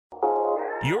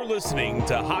You're listening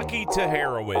to Hockey to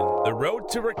Heroin, the road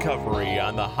to recovery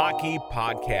on the Hockey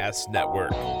Podcast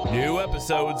Network. New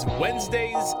episodes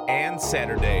Wednesdays and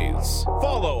Saturdays.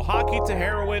 Follow Hockey to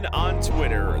Heroin on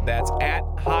Twitter. That's at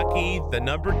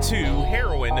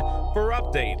hockey2heroin for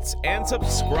updates, and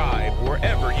subscribe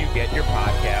wherever you get your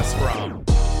podcasts from.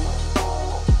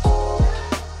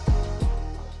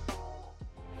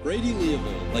 Brady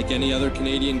Leavold, like any other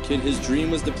Canadian kid, his dream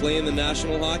was to play in the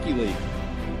National Hockey League.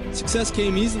 Success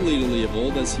came easily to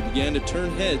Leavold as he began to turn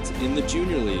heads in the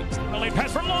junior leagues. Early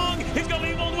pass from Long. He's got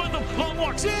Leavold with him. Long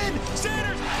walks in.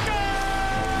 Sanders.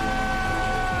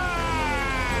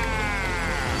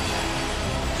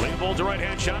 Leavold's a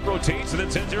right-hand shot, rotates, and then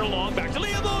sends it Long back to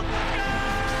Leavold.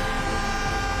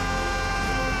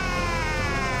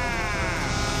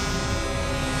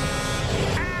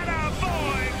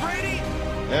 Attaboy, Brady.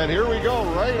 And here we go,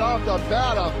 right off the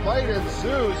bat, a fight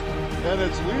ensues. And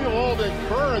it's Leavold and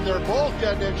Curran. They're both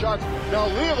getting in shots. Now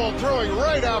Leavold throwing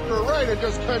right after right and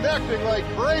just connecting like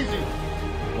crazy.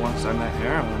 Once I met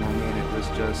heroin, it was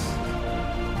just,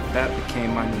 that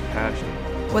became my new passion.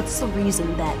 What's the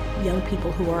reason that young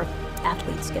people who are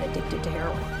athletes get addicted to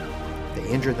heroin? They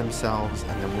injure themselves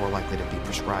and they're more likely to be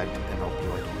prescribed an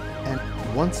opioid. And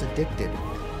once addicted,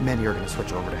 many are going to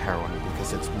switch over to heroin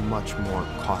because it's much more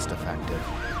cost effective.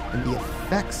 And the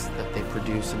effects that they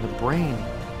produce in the brain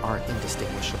are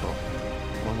indistinguishable.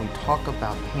 When we talk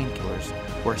about painkillers,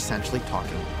 we're essentially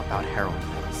talking about heroin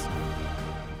pills.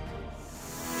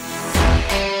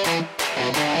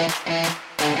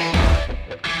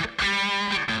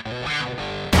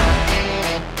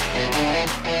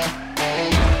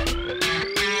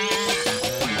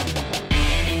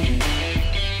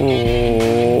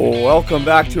 Welcome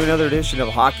back to another edition of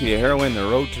Hockey to Heroin, the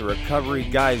road to recovery.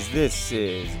 Guys, this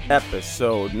is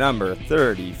episode number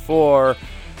 34.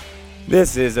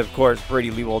 This is, of course, Brady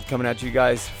Leavold coming at you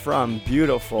guys from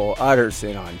beautiful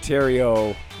Utterson,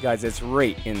 Ontario. Guys, it's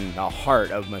right in the heart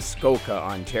of Muskoka,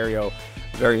 Ontario.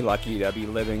 Very lucky to be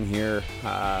living here,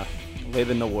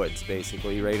 live in the woods,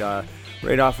 basically, right off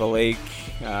a lake,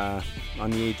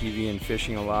 on the ATV and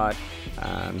fishing a lot.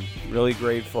 Really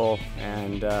grateful,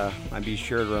 and I'd be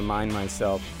sure to remind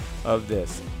myself of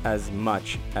this as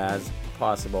much as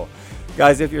possible.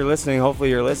 Guys, if you're listening, hopefully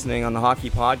you're listening on the Hockey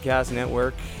Podcast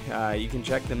Network. You can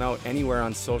check them out anywhere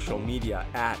on social media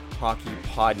at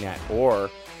HockeyPodNet or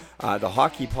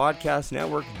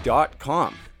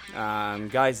thehockeypodcastnetwork.com.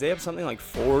 Guys, they have something like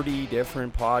 40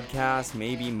 different podcasts,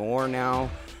 maybe more now.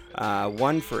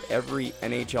 One for every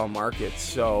NHL market.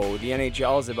 So the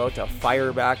NHL is about to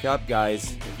fire back up,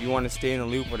 guys. If you want to stay in the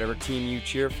loop, whatever team you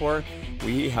cheer for,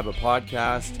 we have a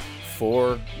podcast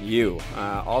for you.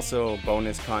 Also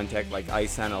bonus content like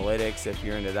ice analytics if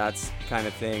you're into that kind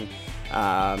of thing.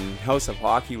 House of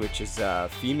Hockey, which is a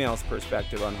female's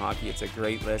perspective on hockey. It's a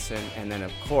great listen. And then,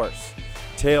 of course,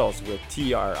 Tales with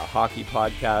TR, a hockey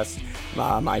podcast.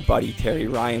 My buddy Terry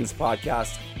Ryan's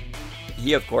podcast.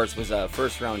 He, of course, was a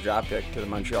first-round draft pick to the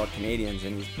Montreal Canadiens,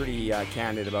 and he's pretty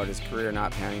candid about his career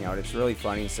not panning out. It's really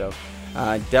funny, so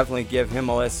definitely give him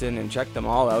a listen and check them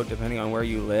all out, depending on where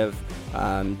you live.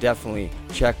 Definitely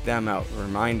check them out.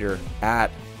 Reminder,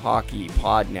 at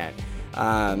HockeyPodNet.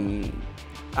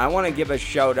 I want to give a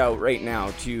shout-out right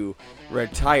now to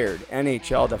retired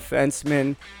NHL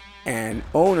defenseman and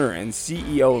owner and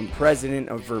CEO and president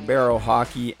of Verbero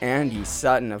Hockey, Andy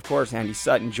Sutton. Of course, Andy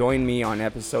Sutton joined me on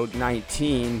episode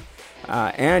 19.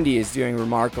 Andy is doing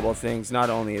remarkable things. Not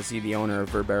only is he the owner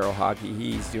of Verbero Hockey,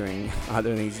 he's doing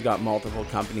other things. He's got multiple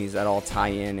companies that all tie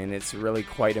in, and it's really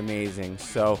quite amazing.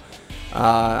 So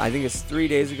I think it's 3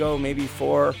 days ago, maybe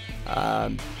 4,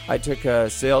 I took a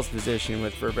sales position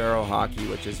with Verbero Hockey,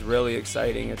 which is really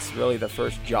exciting. It's really the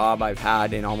first job I've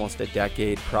had in almost a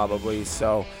decade, probably.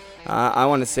 So I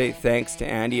want to say thanks to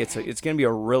Andy. It's going to be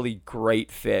a really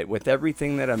great fit with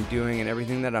everything that I'm doing and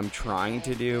everything that I'm trying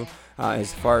to do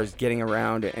as far as getting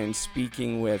around and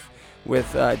speaking with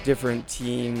different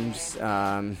teams.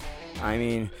 I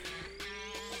mean,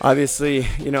 obviously,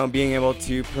 being able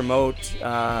to promote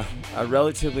a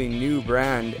relatively new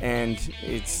brand, and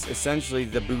it's essentially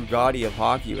the Bugatti of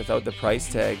hockey without the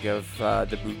price tag of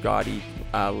the Bugatti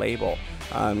label.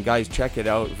 Guys, check it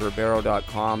out,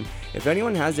 verbero.com. If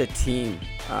anyone has a team,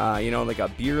 like a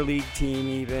beer league team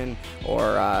even,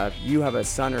 or you have a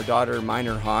son or daughter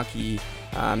minor hockey,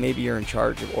 maybe you're in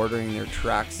charge of ordering their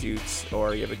tracksuits,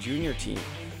 or you have a junior team,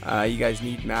 you guys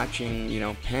need matching,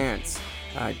 pants,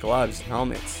 gloves,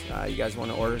 helmets, you guys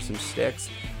want to order some sticks,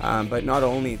 but not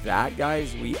only that,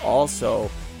 guys, we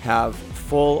also have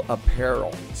full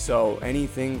apparel, so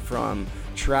anything from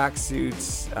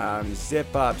tracksuits,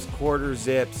 zip-ups, quarter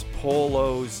zips,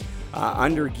 polos,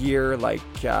 under gear, like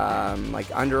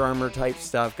Under Armour type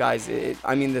stuff, guys.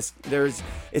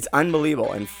 It's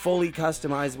unbelievable and fully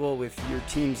customizable with your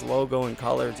team's logo and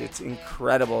colors. It's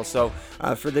incredible. So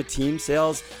for the team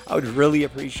sales, I would really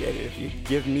appreciate it if you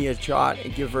give me a shot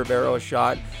and give Verbero a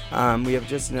shot. We have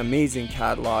just an amazing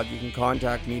catalog. You can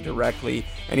contact me directly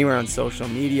anywhere on social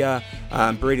media,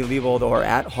 Brady Leibold or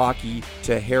at Hockey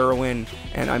to Heroin.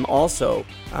 And I'm also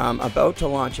about to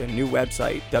launch a new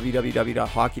website,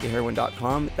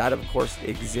 www.hockeytoheroin.com. That, of course,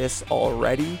 exists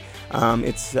already.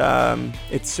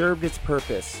 It's served its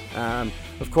purpose.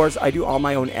 Of course, I do all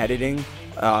my own editing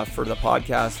for the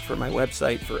podcast, for my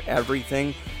website, for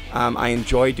everything. I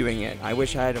enjoy doing it. I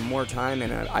wish I had more time,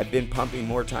 and I've been pumping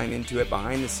more time into it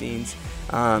behind the scenes.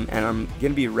 And I'm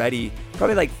going to be ready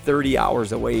probably like 30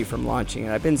 hours away from launching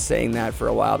it. I've been saying that for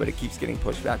a while, but it keeps getting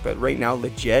pushed back. But right now,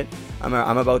 legit, I'm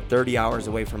about 30 hours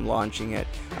away from launching it.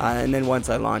 And then once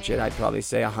I launch it, I'd probably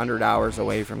say 100 hours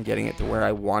away from getting it to where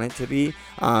I want it to be.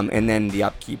 And then the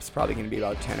upkeep's probably going to be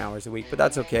about 10 hours a week, but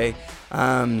that's okay.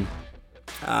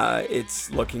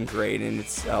 It's looking great, and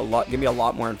it's going to be a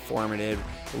lot more informative,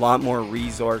 a lot more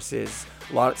resources,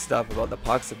 a lot of stuff about the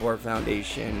Puck Support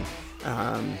Foundation,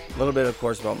 a little bit, of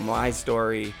course, about my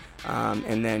story,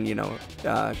 and then,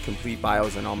 complete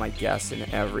bios on all my guests and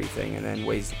everything, and then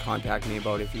ways to contact me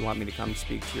about if you want me to come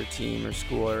speak to your team or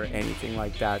school or anything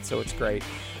like that. So it's great.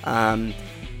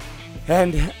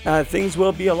 And things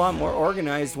will be a lot more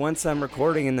organized once I'm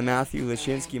recording in the Matthew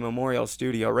Lashinsky Memorial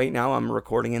Studio. Right now I'm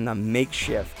recording in the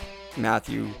makeshift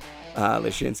Matthew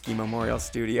Lashinsky Memorial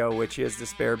Studio, which is the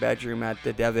spare bedroom at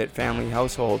the Devitt family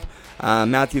household.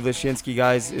 Matthew Lashinsky,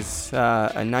 guys, is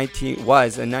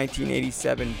was a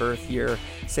 1987 birth year,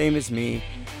 same as me.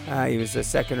 He was a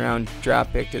second-round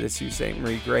draft pick to the Sault Ste.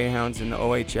 Marie Greyhounds in the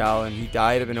OHL, and he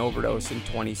died of an overdose in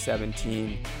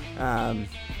 2017.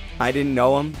 I didn't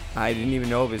know him. I didn't even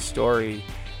know of his story.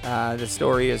 The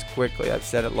story is quickly, I've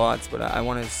said it lots, but I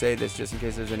want to say this just in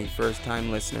case there's any first-time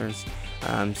listeners.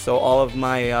 So all of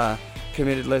my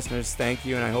committed listeners, thank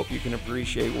you, and I hope you can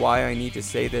appreciate why I need to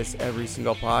say this every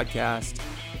single podcast.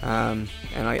 And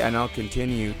I'll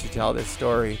continue to tell this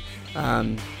story.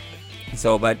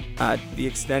 But the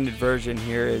extended version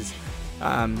here is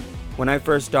when I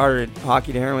first started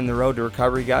Hockey to Heroin, the Road to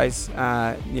Recovery, guys,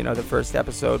 the first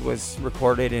episode was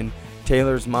recorded in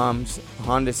Taylor's mom's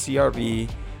Honda CRV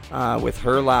with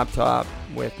her laptop,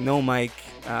 with no mic,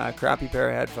 crappy pair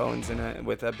of headphones, and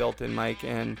with a built-in mic,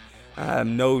 and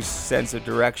no sense of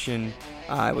direction.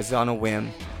 It was on a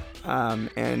whim.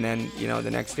 And then,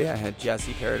 the next day I had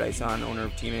Jesse Paradise on, owner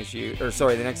of Team Issue.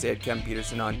 The next day I had Kevin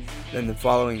Peterson on. Then the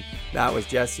following, that was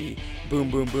Jesse. Boom,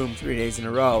 boom, boom, 3 days in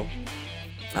a row.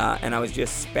 And I was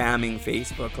just spamming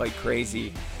Facebook like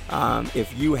crazy.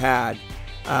 If you had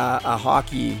a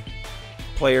hockey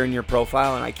player in your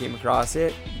profile and I came across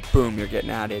it, boom, you're getting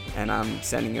added. And I'm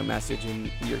sending you a message, and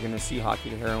you're going to see Hockey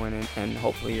to Heroin, and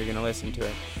hopefully you're going to listen to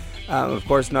it. Of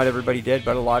course, not everybody did,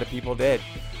 but a lot of people did.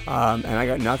 And I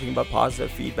got nothing but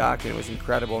positive feedback, and it was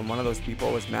incredible. And one of those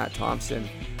people was Matt Thompson,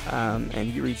 and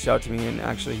he reached out to me, and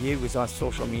actually he was on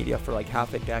social media for like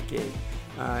half a decade.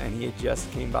 And he had just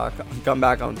come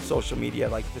back on social media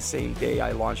like the same day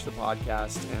I launched the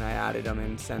podcast, and I added him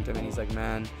and sent him, and he's like,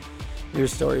 man, your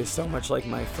story is so much like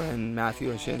my friend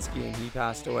Matthew Lashinsky, and he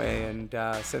passed away. And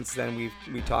since then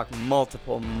we talk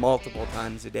multiple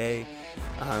times a day.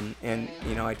 And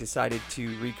I decided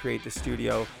to recreate the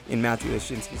studio in Matthew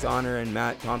Lashinsky's honor, and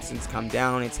Matt Thompson's come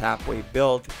down. It's halfway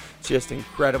built. It's just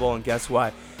incredible. And guess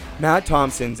what? Matt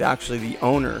Thompson's actually the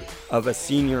owner of a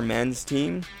senior men's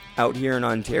team out here in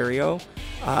Ontario,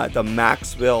 the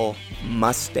Maxville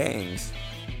Mustangs.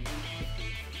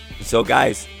 So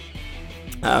guys,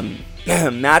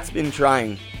 Matt's been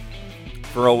trying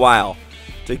for a while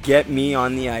to get me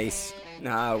on the ice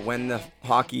when the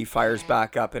hockey fires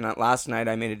back up. And last night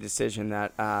I made a decision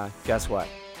that, guess what?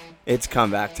 It's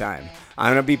comeback time.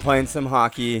 I'm going to be playing some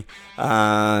hockey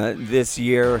this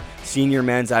year, senior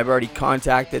men's. I've already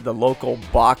contacted the local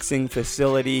boxing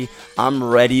facility. I'm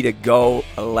ready to go.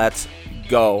 Let's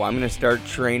go. I'm going to start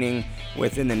training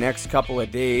within the next couple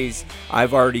of days.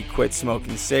 I've already quit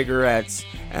smoking cigarettes.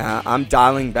 I'm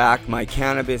dialing back my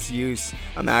cannabis use.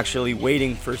 I'm actually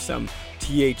waiting for some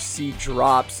THC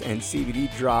drops and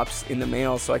CBD drops in the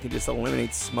mail so I can just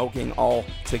eliminate smoking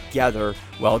altogether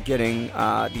while getting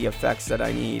the effects that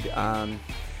I need.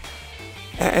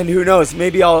 And who knows,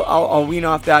 maybe I'll wean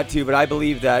off that too, but I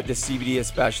believe that the CBD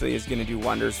especially is going to do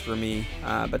wonders for me.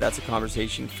 But that's a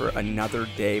conversation for another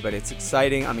day. But it's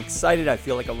exciting. I'm excited. I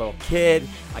feel like a little kid.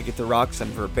 I get to rock some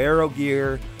Verbero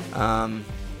gear.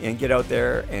 and get out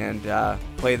there and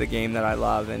play the game that I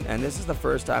love. And this is the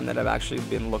first time that I've actually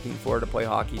been looking forward to play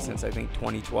hockey since I think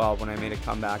 2012 when I made a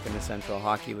comeback in the Central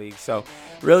Hockey League. So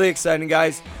really exciting,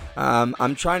 guys.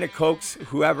 I'm trying to coax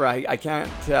whoever. I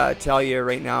can't tell you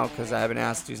right now because I haven't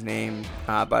asked his name,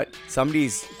 but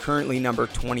somebody's currently number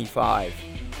 25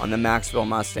 on the Maxville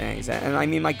Mustangs. And I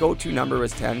mean, my go-to number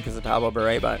was 10 because of Pablo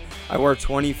Beret, but I wore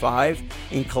 25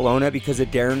 in Kelowna because of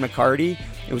Darren McCarty.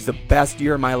 It was the best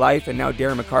year of my life, and now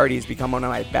Darren McCarty has become one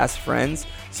of my best friends.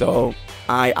 So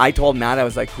I told Matt, I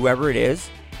was like, whoever it is,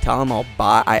 tell him I'll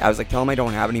buy. I was like, tell him I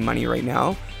don't have any money right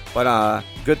now, but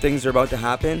good things are about to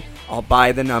happen. I'll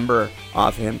buy the number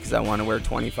off him because I want to wear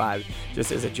 25,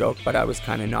 just as a joke, but I was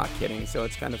kind of not kidding, so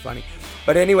it's kind of funny.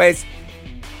 But anyways,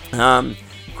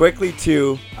 quickly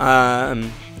too,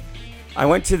 I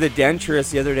went to the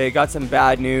dentist the other day, got some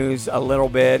bad news a little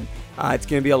bit. It's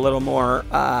going to be a little more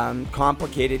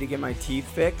complicated to get my teeth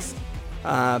fixed,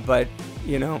 but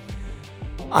you know,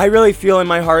 I really feel in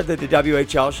my heart that the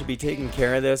WHL should be taking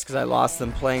care of this because I lost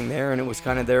them playing there and it was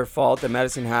kind of their fault. The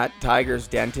Medicine Hat Tigers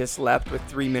dentist left with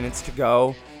 3 minutes to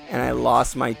go and I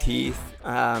lost my teeth,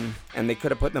 and they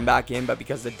could have put them back in, but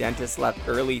because the dentist left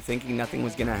early thinking nothing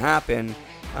was going to happen,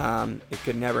 it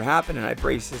could never happen, and I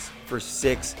braced this for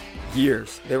 6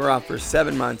 years. They were off for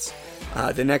 7 months.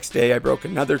 The next day I broke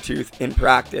another tooth in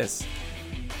practice.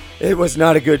 It was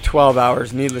not a good 12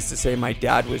 hours. Needless to say, my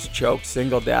dad was choked.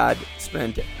 Single dad,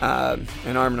 spent an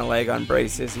arm and a leg on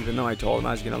braces, even though I told him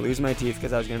I was going to lose my teeth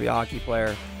because I was going to be a hockey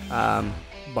player.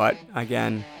 But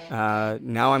again,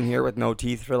 now I'm here with no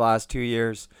teeth for the last 2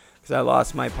 years because I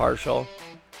lost my partial.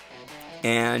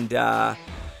 And,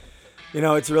 you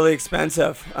know, it's really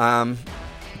expensive.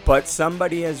 But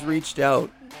somebody has reached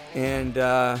out and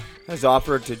has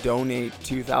offered to donate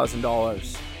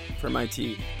 $2,000 for my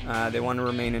teeth. They want to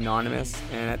remain anonymous,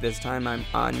 and at this time I'm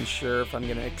unsure if I'm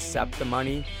going to accept the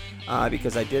money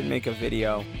because I did make a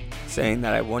video saying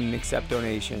that I wouldn't accept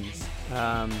donations.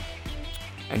 And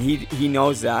he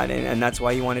knows that, and that's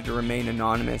why he wanted to remain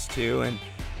anonymous too.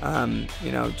 And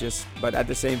you know, but at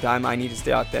the same time, I need to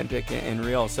stay authentic and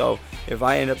real. So if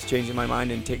I end up changing my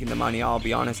mind and taking the money, I'll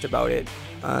be honest about it.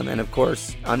 And of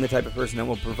course, I'm the type of person that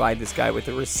will provide this guy with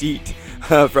a receipt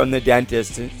from the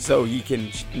dentist so he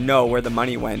can know where the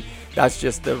money went. That's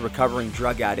just the recovering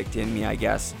drug addict in me, I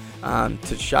guess.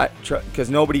 Because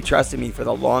nobody trusted me for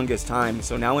the longest time.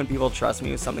 So now when people trust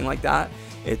me with something like that,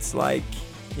 it's like,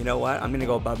 you know what? I'm going to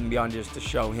go above and beyond just to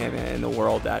show him and the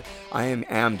world that I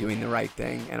am doing the right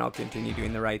thing, and I'll continue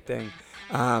doing the right thing.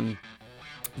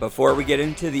 Before we get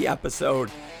into the episode,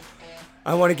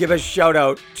 I want to give a shout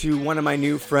out to one of my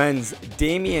new friends,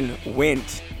 Damian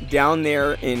Wint, down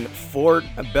there in Fort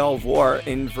Belvoir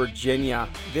in Virginia.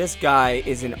 This guy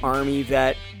is an Army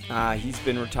vet. He's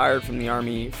been retired from the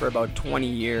Army for about 20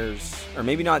 years, or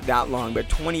maybe not that long, but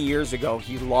 20 years ago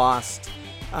he lost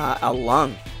a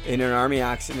lung in an Army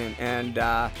accident, and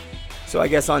so I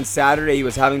guess on Saturday he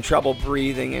was having trouble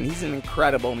breathing, and he's an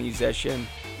incredible musician.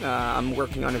 I'm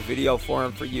working on a video for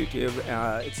him for YouTube.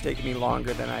 It's taken me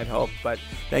longer than I'd hoped, but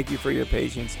thank you for your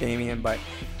patience, Damien. But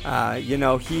you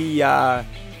know, he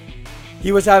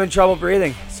was having trouble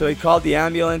breathing, so he called the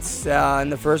ambulance,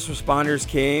 and the first responders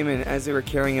came, and as they were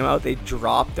carrying him out, they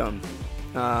dropped him.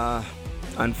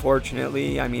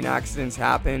 Unfortunately, I mean, accidents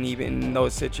happen even in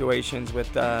those situations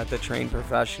with the trained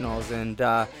professionals, and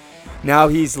now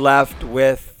he's left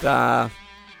with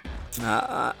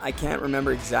I can't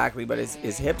remember exactly, but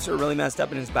his hips are really messed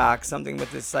up in his back, something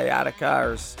with his sciatica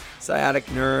or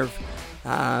sciatic nerve.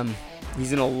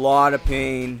 He's in a lot of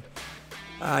pain.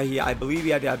 I believe he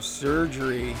had to have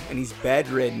surgery, and he's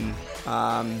bedridden.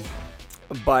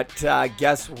 But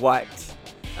guess what?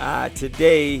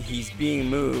 Today he's being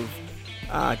moved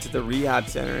to the rehab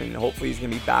center, and hopefully he's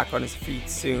going to be back on his feet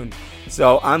soon.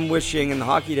 So I'm wishing, and the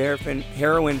Hockey to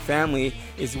Heroin family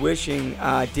is wishing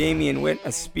Damian Witt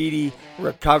a speedy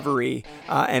recovery.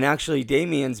 And actually,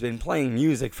 Damian's been playing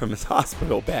music from his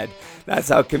hospital bed. That's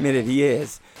how committed he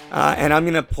is. And I'm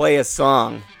going to play a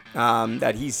song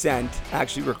that he sent,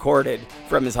 actually recorded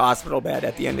from his hospital bed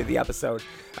at the end of the episode.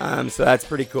 So that's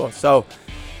pretty cool. So,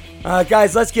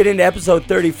 guys, let's get into episode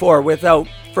 34 without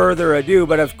further ado.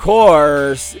 But of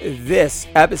course, this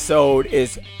episode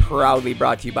is proudly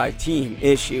brought to you by Team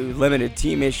Issue. Limited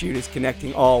Team Issue is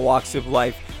connecting all walks of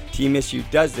life. Team Issue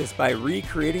does this by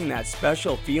recreating that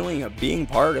special feeling of being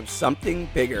part of something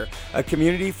bigger, a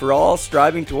community for all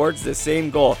striving towards the same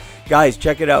goal. Guys,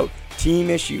 check it out,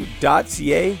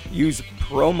 teamissue.ca. Use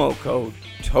promo code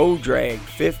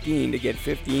TOEDRAG15 to get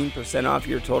 15% off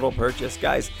your total purchase.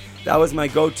 Guys, that was my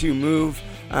go-to move.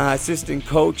 Assistant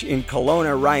coach in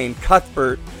Kelowna, Ryan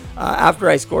Cuthbert, after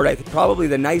I scored, I think probably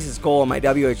the nicest goal in my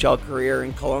WHL career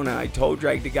in Kelowna, I toe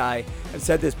dragged a guy. I've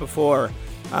said this before,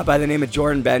 by the name of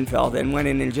Jordan Benfeld, and went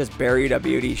in and just buried a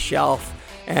beauty shelf.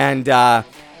 And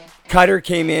Cutter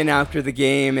came in after the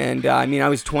game, and I mean, I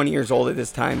was 20 years old at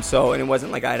this time, so, and it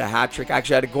wasn't like I had a hat trick.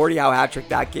 Actually, I had a Gordie Howe hat trick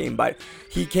that game, but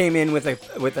he came in with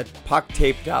a puck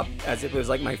taped up as if it was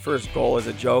like my first goal as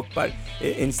a joke, but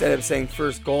instead of saying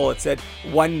first goal, it said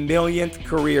 1 millionth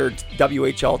career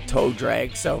WHL toe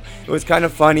drag. So it was kind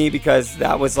of funny because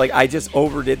that was like, I just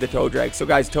overdid the toe drag. So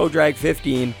guys, toe drag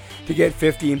 15 to get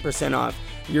 15% off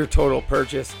your total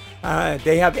purchase.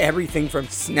 They have everything from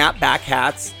snapback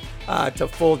hats to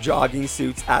full jogging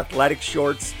suits, athletic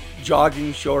shorts,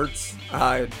 jogging shorts,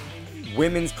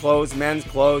 women's clothes, men's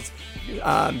clothes,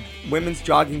 women's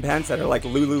jogging pants that are like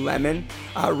Lululemon.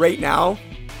 Right now,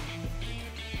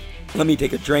 let me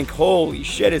take a drink. Holy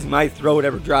shit, is my throat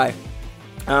ever dry?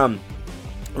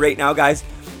 Right now, guys,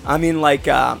 I'm in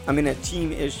a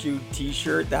team issued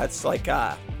t-shirt that's like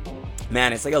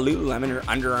man, it's like a Lululemon or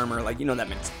Under Armour, like, you know, that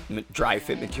dry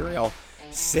fit material.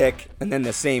 Sick. And then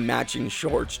the same matching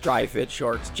shorts, dry fit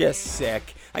shorts, just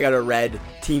sick. I got a red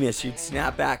team issued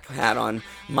snapback hat on,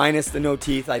 minus the no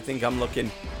teeth. I think I'm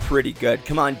looking pretty good.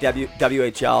 Come on,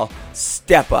 WHL,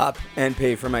 step up and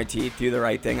pay for my teeth. Do the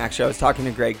right thing. Actually, I was talking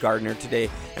to Greg Gardner today,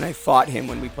 and I fought him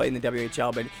when we played in the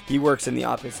WHL, but he works in the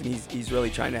office, and he's really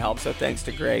trying to help. So thanks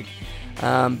to Greg.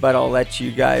 But I'll let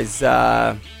you guys,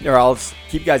 or I'll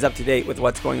keep you guys up to date with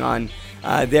what's going on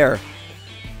there.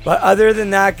 But other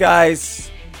than that, guys,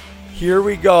 here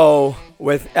we go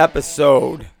with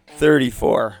episode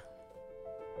 34.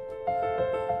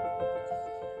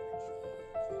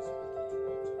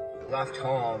 I left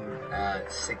home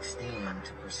at 16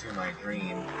 to pursue my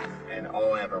dream, and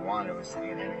all I ever wanted was to be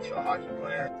an NHL hockey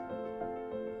player.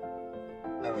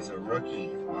 I was a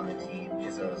rookie on the team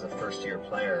because I was a first-year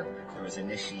player. There was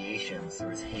initiations, there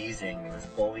was hazing, there was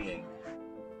bullying.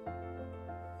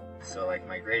 So, like,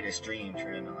 my greatest dream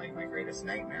turned into, like, my greatest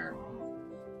nightmare.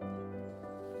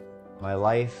 My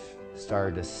life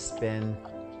started to spin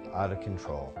out of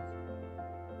control.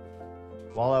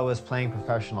 While I was playing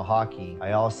professional hockey,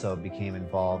 I also became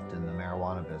involved in the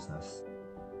marijuana business.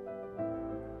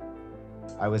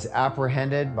 I was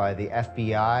apprehended by the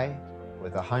FBI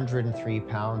with 103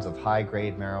 pounds of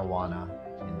high-grade marijuana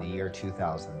in the year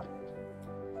 2000.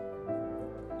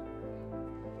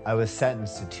 I was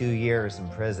sentenced to 2 years in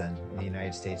prison in the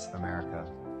United States of America.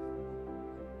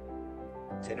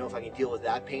 So I know if I can deal with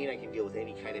that pain, I can deal with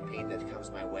any kind of pain that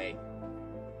comes my way.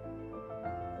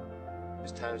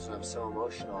 There's times when I'm so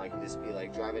emotional, I can just be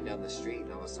like driving down the street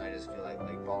and all of a sudden I just feel like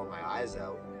bawling my eyes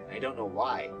out. And I don't know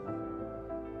why.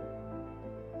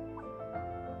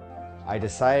 I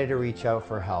decided to reach out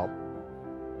for help.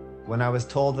 When I was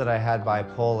told that I had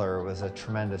bipolar, it was a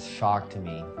tremendous shock to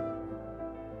me.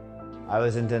 I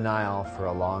was in denial for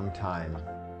a long time.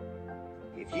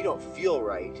 If you don't feel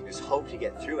right, there's hope to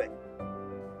get through it.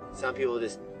 Some people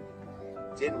just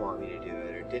didn't want me to do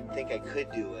it or didn't think I could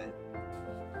do it.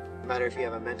 No matter if you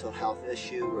have a mental health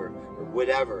issue or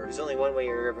whatever, there's only one way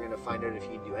you're ever going to find out if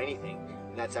you can do anything,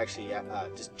 and that's actually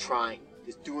just trying,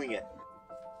 just doing it.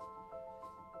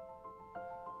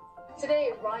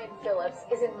 Today, Ryan Phillips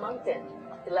is in Moncton.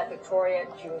 He left Victoria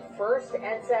June 1st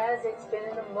and says it's been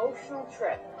an emotional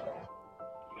trip.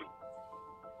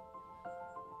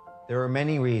 There were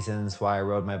many reasons why I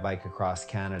rode my bike across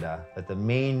Canada, but the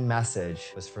main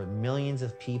message was for millions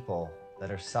of people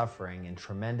that are suffering in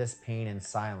tremendous pain and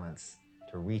silence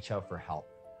to reach out for help.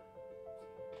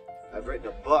 I've written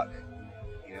a book,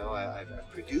 you know, I've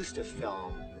produced a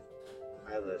film.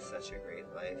 I live such a great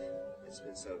life. It's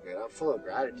been so good. I'm full of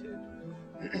gratitude.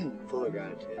 Full of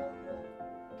gratitude.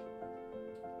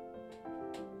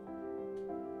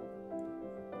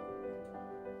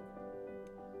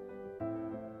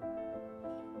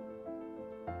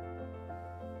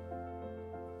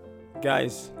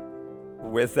 Guys,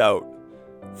 without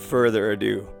further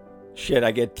ado, shit,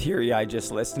 I get teary-eyed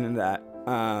just listening to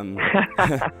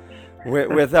that.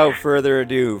 Without further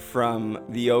ado, from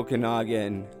the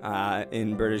Okanagan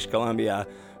in British Columbia,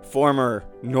 former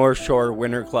North Shore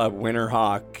Winter Club Winter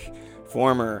Hawk,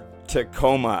 former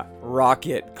Tacoma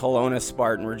Rocket, Kelowna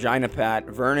Spartan, Regina Pat,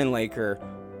 Vernon Laker,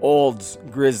 Olds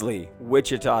Grizzly,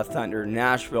 Wichita Thunder,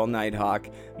 Nashville Nighthawk,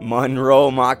 Monroe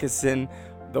Moccasin,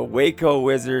 the Waco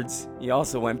Wizards. He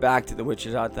also went back to the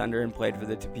Wichita Thunder and played for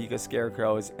the Topeka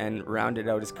Scarecrows and rounded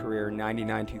out his career in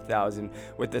 99-2000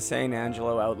 with the San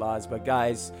Angelo Outlaws. But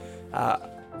guys,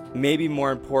 maybe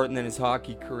more important than his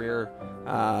hockey career,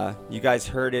 you guys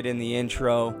heard it in the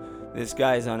intro. This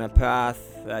guy's on a path,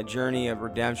 a journey of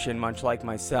redemption, much like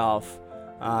myself,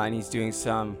 and he's doing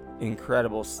some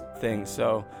incredible thing.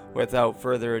 So without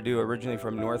further ado, originally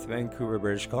from North Vancouver,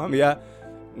 British Columbia,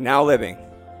 now living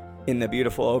in the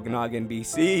beautiful Okanagan,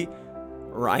 BC,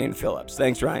 Ryan Phillips.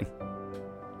 Thanks, Ryan.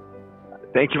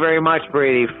 Thank you very much,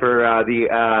 Brady, for the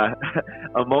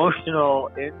emotional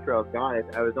intro. God,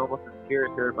 I was almost in tears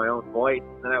hearing my own voice.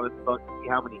 And then I was supposed to see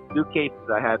how many suitcases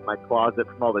I had in my closet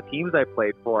from all the teams I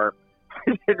played for.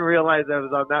 I didn't realize I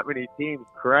was on that many teams.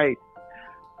 Christ.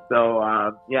 So,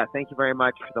 thank you very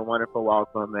much for the wonderful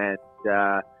welcome. And,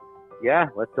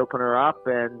 let's open her up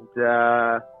and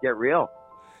get real.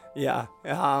 Yeah.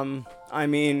 I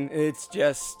mean, it's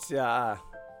just, I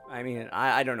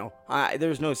don't know.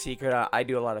 There's no secret. I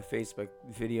do a lot of Facebook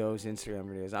videos, Instagram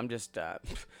videos. I'm just,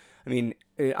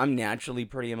 I'm naturally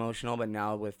pretty emotional, but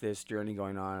now with this journey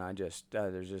going on,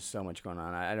 there's just so much going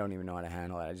on. I don't even know how to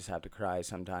handle it. I just have to cry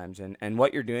sometimes. And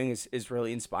what you're doing is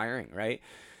really inspiring, right?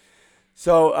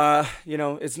 So,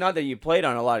 it's not that you played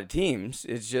on a lot of teams.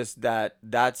 It's just that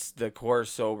that's the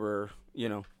course over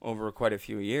quite a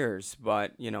few years.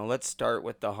 But, let's start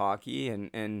with the hockey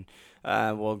and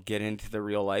we'll get into the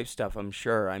real life stuff, I'm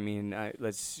sure. I mean,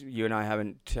 you and I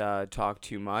haven't talked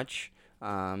too much.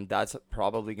 That's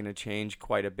probably going to change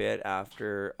quite a bit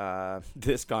after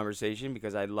this conversation,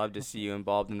 because I'd love to see you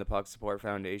involved in the Puck Support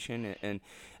Foundation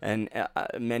and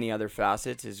many other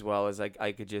facets, as well as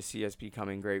I could just see us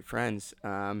becoming great friends.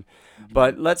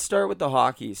 But let's start with the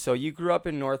hockey. So you grew up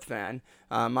in North Van.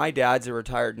 My dad's a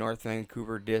retired North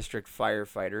Vancouver District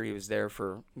firefighter. He was there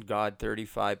for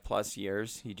 35 plus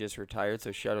years. He just retired,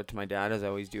 so shout out to my dad, as I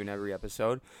always do in every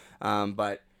episode. Growing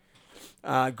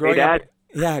up.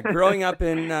 Yeah, growing up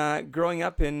in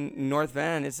North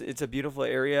Van, it's a beautiful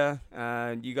area.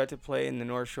 You got to play in the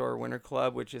North Shore Winter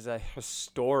Club, which is a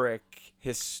historic,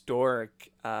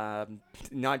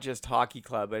 not just hockey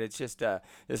club, but it's just a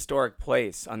historic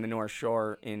place on the North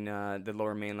Shore in the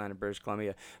Lower Mainland of British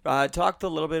Columbia. Talked a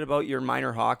little bit about your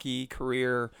minor hockey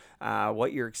career,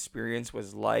 what your experience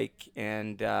was like,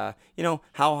 and how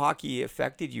hockey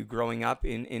affected you growing up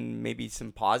in maybe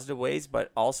some positive ways,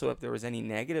 but also if there was any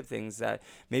negative things that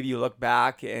maybe you look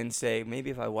back and say, maybe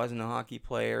if I wasn't a hockey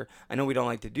player. I know we don't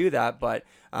like to do that, but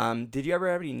did you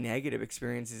ever have any negative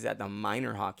experiences at the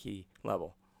minor hockey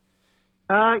level?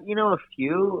 A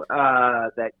few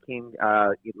that came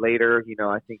later.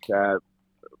 I think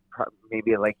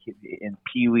maybe like in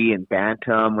Pee Wee and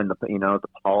Bantam, when the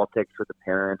politics with the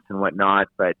parents and whatnot.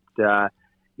 But I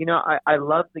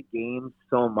love the game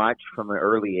so much from an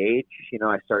early age.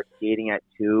 I started skating at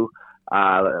 2.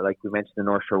 Like we mentioned, the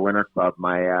North Shore Winter Club.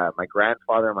 My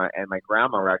grandfather and my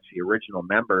grandma were actually original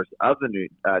members of the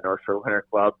North Shore Winter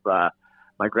Club.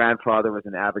 My grandfather was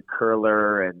an avid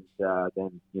curler, and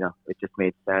then it just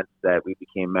made sense that we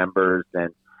became members.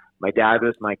 And my dad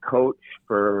was my coach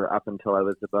for up until I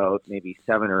was about maybe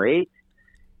 7 or 8,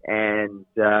 and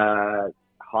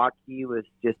hockey was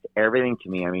just everything to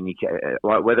me. I mean,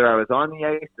 whether I was on the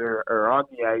ice or on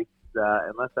the ice,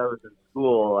 unless I was in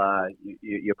school,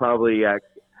 you probably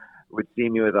would see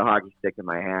me with a hockey stick in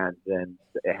my hand. And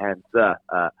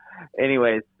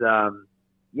anyways,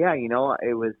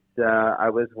 it was. I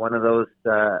was one of those.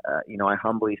 I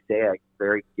humbly say, a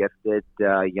very gifted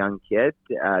young kid,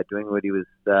 doing what he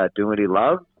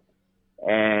loved,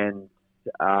 and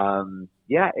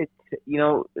it's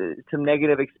some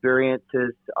negative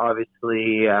experiences.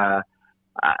 Obviously,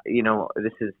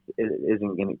 this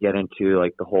isn't going to get into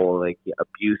like the whole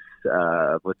abuse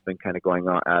of what's been kind of going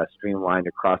on, streamlined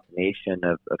across the nation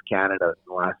of Canada in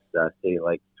the last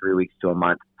 3 weeks to a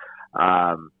month.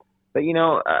 But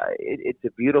it's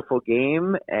a beautiful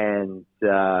game, and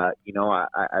I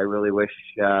really wish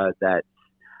that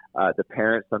the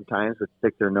parents sometimes would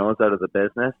stick their nose out of the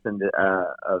business, and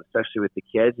especially with the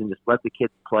kids, and just let the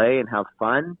kids play and have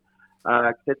fun.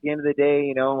 'Cause at the end of the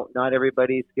day, not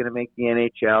everybody's going to make the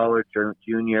NHL or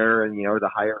junior and or the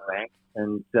higher ranks,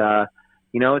 and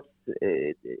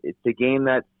it's a game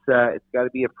that's it's got to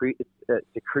be it's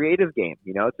a creative game.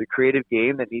 It's a creative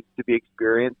game that needs to be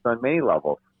experienced on many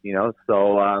levels.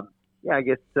 So I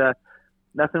guess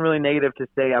nothing really negative to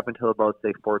say up until about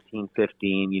say 14,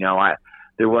 15.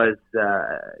 There was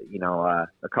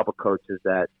a couple coaches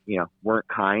that weren't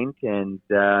kind, and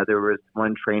there was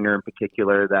one trainer in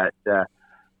particular that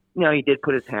he did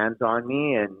put his hands on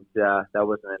me, and that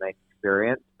wasn't a nice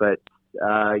experience. But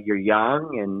you're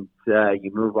young, and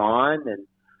you move on,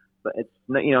 but it's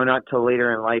not till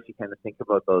later in life you kind of think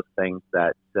about those things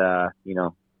that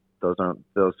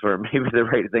those were maybe the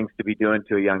right things to be doing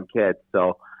to a young kid.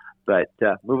 So, but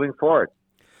moving forward.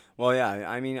 Well, yeah,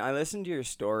 I mean, I listened to your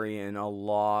story, and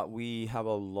we have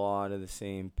a lot of the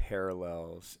same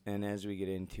parallels, and as we get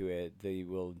into it, they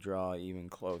will draw even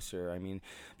closer. I mean,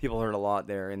 people heard a lot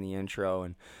there in the intro,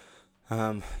 and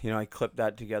I clipped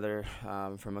that together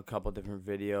from a couple different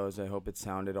videos. I hope it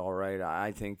sounded all right.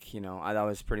 I think, that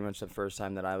was pretty much the first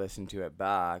time that I listened to it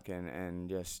back and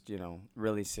just,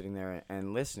 really sitting there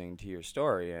and listening to your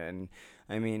story. And,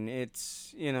 I mean,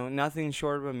 it's, nothing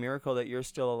short of a miracle that you're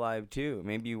still alive, too.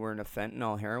 Maybe you weren't a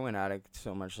fentanyl heroin addict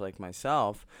so much like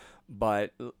myself,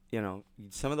 but,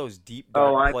 some of those deep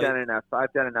dark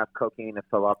I've done enough cocaine to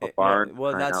fill up a barn. Yeah,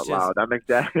 well, that's out just loud. I'm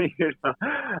exactly.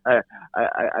 I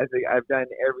think I've done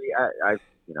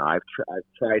I've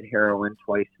tried heroin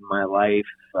twice in my life.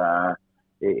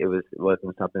 It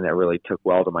wasn't something that really took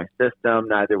well to my system.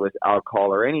 Neither was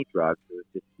alcohol or any drugs. It was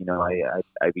just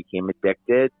I became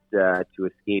addicted to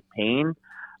escape pain.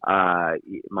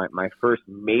 My first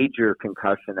major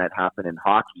concussion that happened in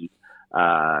hockey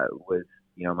was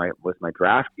my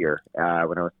draft year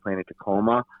when I was playing in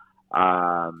Tacoma.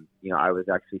 I was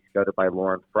actually scouted by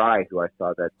Lauren Fry, who I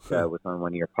saw that was on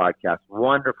one of your podcasts.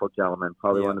 Wonderful gentleman,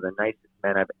 probably one of the nicest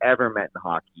men I've ever met in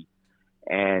hockey.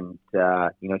 And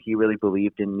he really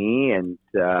believed in me, and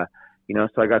so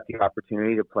I got the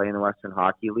opportunity to play in the Western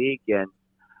Hockey League. And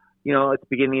at the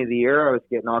beginning of the year, I was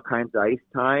getting all kinds of ice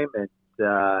time, and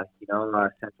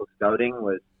Central Scouting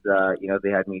was they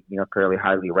had me fairly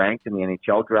highly ranked in the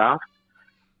NHL draft.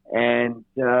 And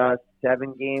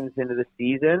 7 games into the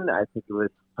season, I think it was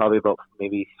probably about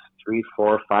maybe 3,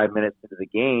 4, 5 minutes into the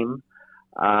game,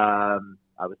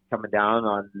 I was coming down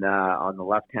on the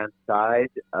left-hand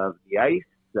side of the ice,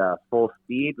 full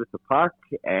speed with the puck,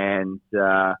 and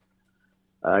a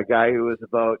guy who was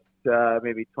about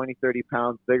maybe 20, 30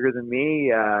 pounds bigger than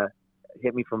me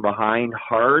hit me from behind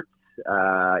hard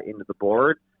into the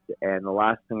boards. And the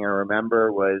last thing I remember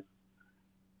was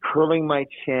curling my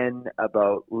chin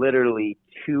about literally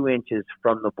 2 inches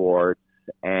from the boards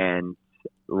and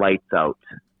lights out.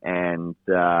 And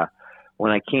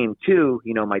when I came to,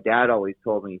 my dad always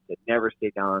told me, he said, never stay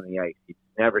down on the ice. You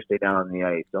never stay down on the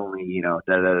ice. Only,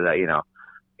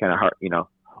 kind of hard,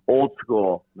 old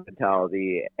school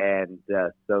mentality. And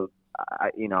so,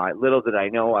 little did I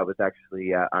know, I was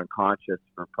actually unconscious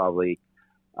for probably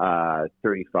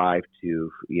 35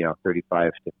 to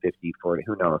 50, 40,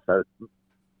 who knows.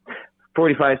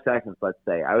 45 seconds, let's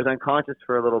say. I was unconscious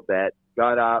for a little bit,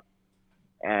 got up,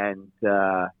 and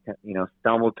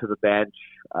stumbled to the bench.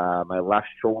 My left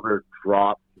shoulder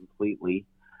dropped completely,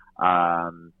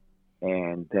 and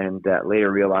then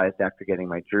later realized after getting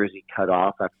my jersey cut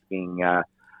off, after being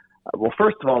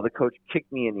first of all, the coach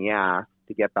kicked me in the ass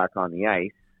to get back on the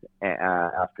ice.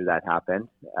 After that happened,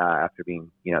 after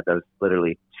being that was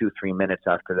literally 2-3 minutes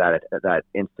after that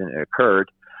incident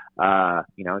occurred.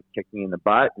 Kicked me in the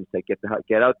butt and said,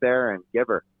 get out there and give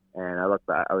her. And I looked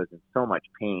back, I was in so much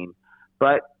pain.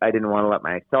 But I didn't want to let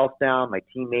myself down. My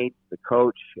teammates, the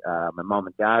coach, my mom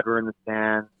and dad were in the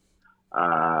stands.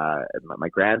 My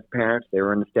grandparents, they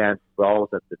were in the stands as well. I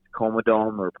was at the Tacoma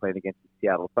Dome. We were playing against the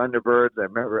Seattle Thunderbirds.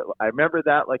 I remember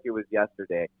that like it was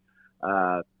yesterday.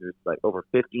 There's like over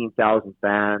 15,000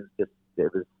 fans. It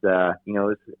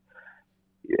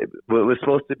was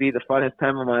supposed to be the funnest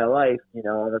time of my life.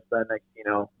 All of a sudden, next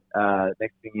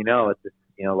thing you know, it's just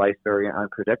life's very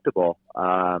unpredictable.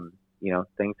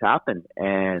 Things happen,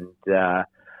 and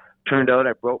turned out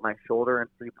I broke my shoulder in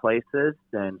 3 places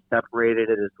and separated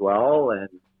it as well. And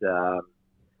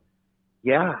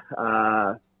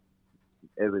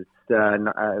it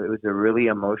was a really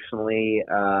emotionally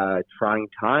trying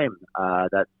time.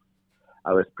 That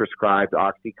I was prescribed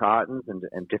Oxycontins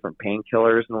and different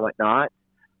painkillers and whatnot.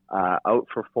 Out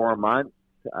for 4 months.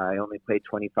 I only played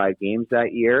 25 games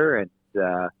that year, and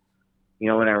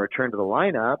when I returned to the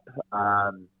lineup,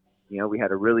 we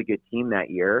had a really good team that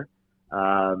year.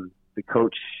 The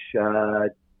coach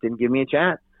didn't give me a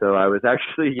chance, so I was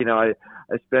actually, I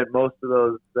spent most of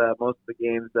the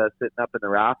games sitting up in the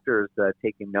rafters,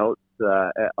 taking notes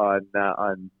on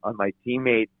my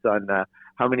teammates on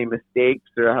how many mistakes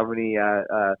or how many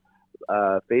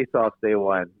face-offs they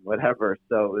won, whatever.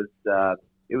 So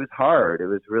it was hard. It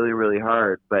was really, really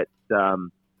hard. But the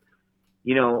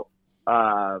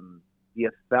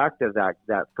effect of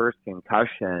that first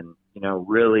concussion,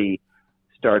 really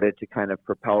started to kind of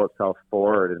propel itself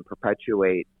forward and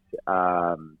perpetuate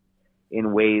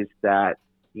in ways that,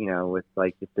 with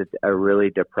like just a really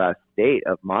depressed state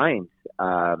of mind.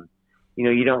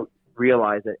 You don't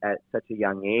realize it at such a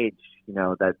young age,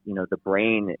 that, the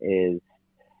brain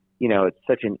it's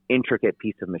such an intricate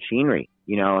piece of machinery,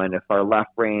 and if our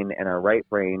left brain and our right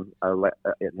brain are,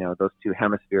 those two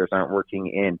hemispheres aren't working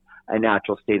in a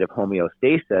natural state of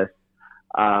homeostasis,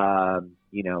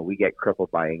 we get crippled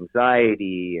by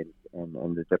anxiety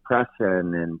and the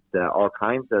depression and all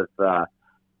kinds of,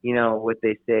 what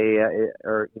they say,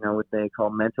 or what they call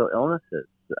mental illnesses.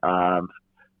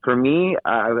 For me,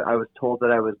 I was told that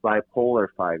I was bipolar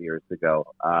 5 years ago,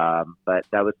 but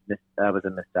that was a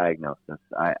misdiagnosis.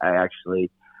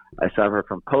 I suffer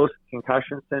from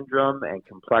post-concussion syndrome and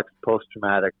complex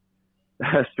post-traumatic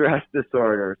stress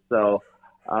disorder. So,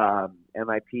 and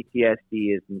my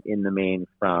PTSD is in the main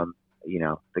from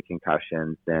the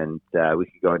concussions, and we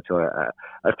could go into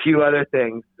a few other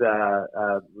things.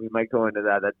 We might go into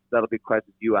that. That'll be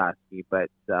questions you ask me,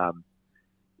 but.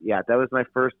 Yeah, that was my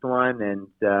first one, and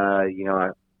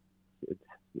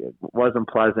it wasn't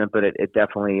pleasant, but it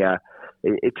definitely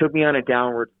it took me on a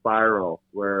downward spiral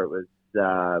where it was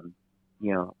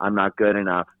I'm not good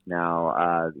enough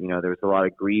now. There was a lot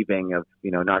of grieving of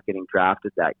not getting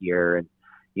drafted that year, and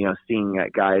seeing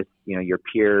guys your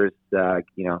peers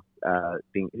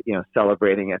being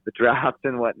celebrating at the draft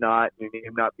and whatnot, your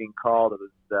name not being called. It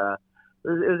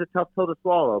was a tough pill to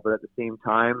swallow, but at the same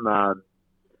time.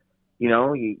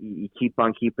 You keep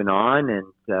on keeping on, and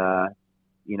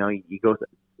you go.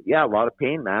 A lot of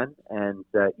pain, man, and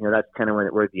that's kind of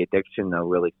where the addiction though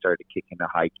really started to kick into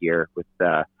high gear with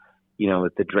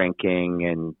with the drinking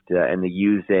and the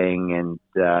using, and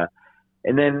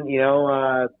then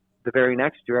the very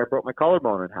next year I broke my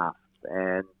collarbone in half,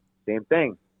 and same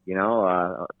thing.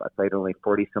 I played only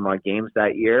 40 some odd games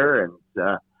that year, and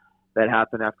that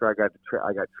happened after I got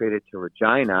traded to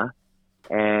Regina.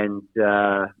 And,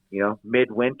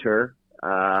 midwinter,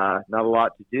 not a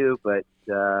lot to do, but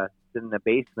sit in the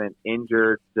basement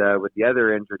injured with the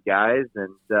other injured guys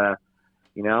and,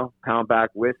 pound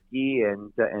back whiskey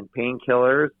and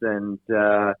painkillers. And,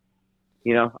 I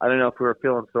don't know if we were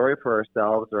feeling sorry for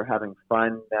ourselves or having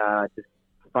fun, just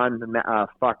fun,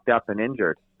 fucked up and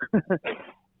injured.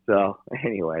 So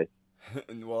anyways.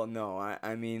 Well, no,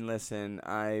 I mean, listen,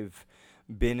 I've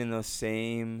been in those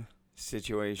same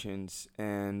situations,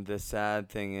 and the sad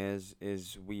thing is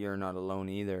we are not alone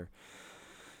either.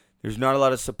 There's not a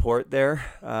lot of support there.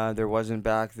 There wasn't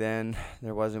back then.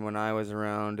 There wasn't when I was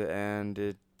around, and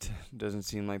it doesn't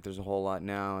seem like there's a whole lot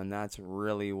now, and that's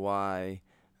really why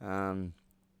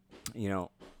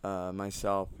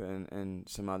myself and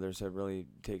some others have really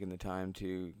taken the time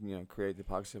to create the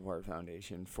Puck Support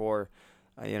Foundation for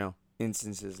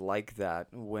instances like that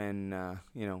when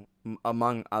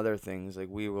among other things, like,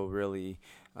 we will really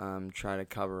try to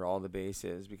cover all the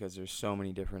bases because there's so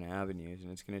many different avenues,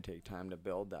 and it's going to take time to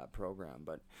build that program.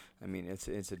 But I mean, it's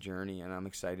a journey, and I'm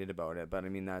excited about it. But I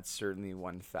mean, that's certainly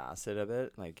one facet of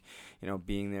it, like,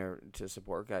 being there to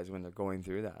support guys when they're going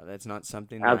through that. That's not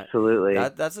something absolutely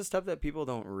that's the stuff that people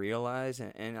don't realize,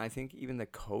 and I think even the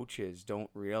coaches don't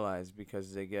realize,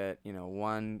 because they get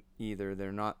one, either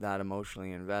they're not that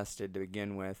emotionally invested to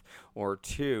begin with, or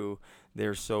two,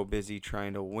 they're so busy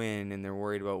trying to win, and they're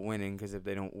worried about winning because if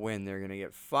they don't win, they're going to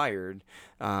get fired,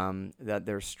 that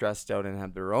they're stressed out and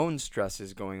have their own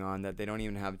stresses going on, that they don't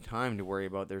even have time to worry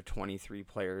about their 23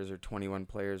 players or 21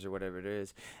 players or whatever it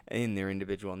is in their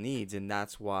individual needs. And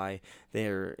that's why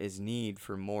there is need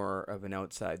for more of an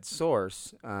outside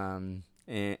source. And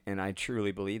I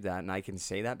truly believe that, and I can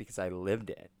say that because I lived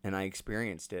it and I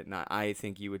experienced it, and I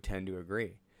think you would tend to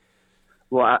agree.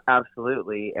 Well,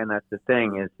 absolutely, and that's the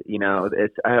thing is,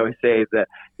 it's, I always say that,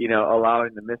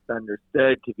 allowing the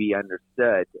misunderstood to be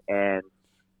understood, and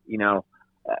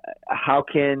how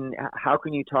can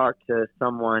you talk to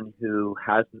someone who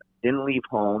didn't leave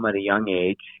home at a young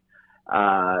age,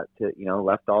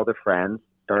 left all their friends,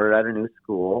 started at a new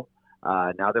school,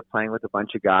 now they're playing with a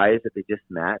bunch of guys that they just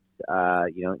met,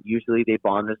 usually they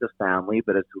bond as a family,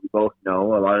 but as we both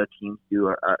know, a lot of teams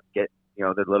do get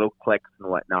their little cliques and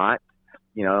whatnot.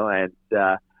 And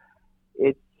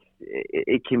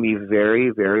it can be very,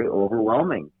 very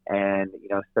overwhelming, and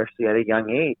especially at a young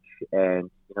age,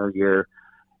 and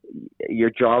your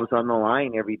job's on the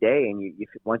line every day, and you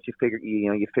once you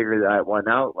figure that one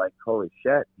out, like, holy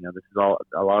shit, this is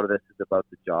a lot of this is about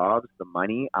the jobs, the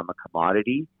money. I'm a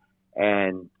commodity,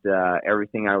 and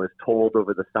everything I was told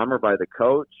over the summer by the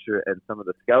coach and some of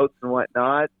the scouts and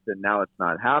whatnot, and now it's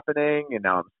not happening, and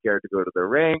now I'm scared to go to the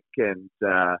rink, and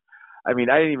I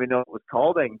mean, I didn't even know it was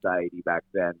called anxiety back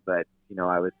then, but,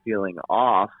 I was feeling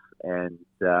off, and,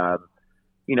 I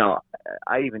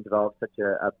even developed such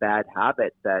a bad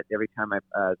habit that every time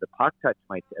the puck touched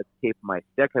the tape of my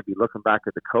stick, I'd be looking back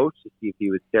at the coach to see if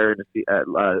he was staring to see,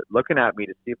 looking at me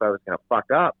to see if I was going to fuck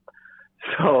up.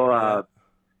 So,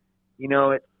 you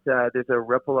know, it's there's a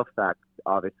ripple effect,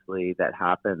 obviously, that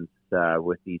happens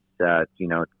with these, you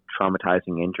know,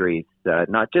 traumatizing injuries,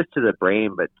 not just to the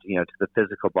brain, but, you know, to the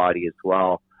physical body as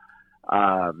well.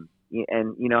 And,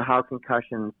 you know, how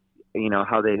concussions, you know,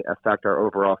 how they affect our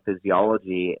overall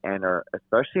physiology and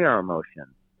especially our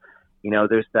emotions. You know,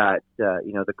 there's that,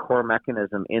 you know, the core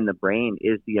mechanism in the brain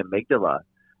is the amygdala.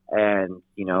 And,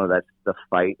 you know, that's the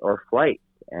fight or flight.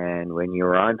 And when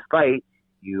you're on fight,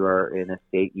 you are in a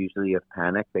state usually of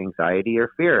panic, anxiety,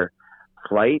 or fear.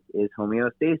 Flight is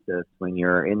homeostasis, when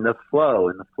you're in the flow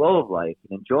of life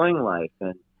and enjoying life.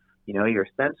 And, you know, your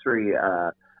sensory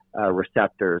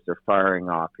receptors are firing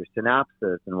off, your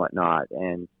synapses and whatnot.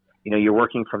 And, you know, you're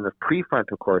working from the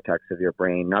prefrontal cortex of your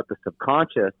brain, not the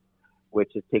subconscious,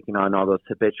 which is taking on all those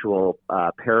habitual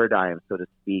paradigms, so to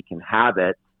speak, and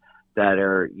habits that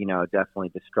are, you know, definitely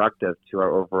destructive to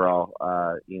our overall,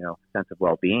 you know, sense of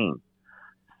well-being.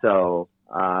 So,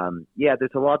 yeah,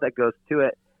 there's a lot that goes to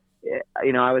it.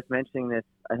 You know, I was mentioning this,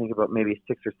 I think about maybe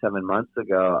 6 or 7 months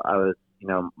ago. I was, you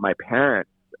know, my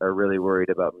parents are really worried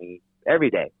about me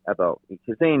every day about me,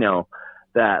 because they know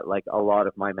that, like, a lot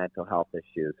of my mental health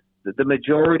issues, the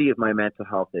majority of my mental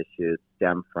health issues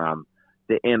stem from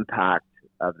the impact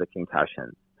of the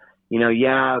concussions. You know,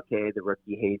 yeah, okay, the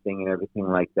rookie hazing and everything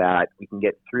like that, we can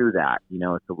get through that, you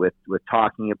know, so with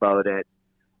talking about it,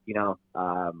 you know,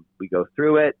 we go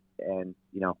through it and,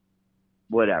 you know,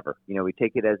 whatever, you know, we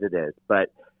take it as it is. But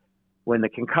when the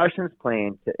concussions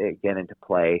get into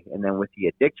play, and then with the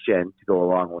addiction to go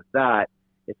along with that,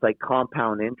 it's like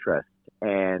compound interest.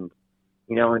 And,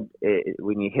 you know,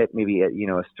 when you hit maybe you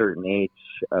know, a certain age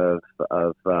of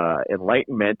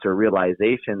enlightenment or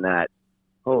realization that,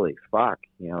 holy fuck,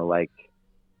 you know, like,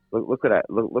 look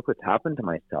what's happened to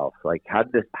myself. Like, how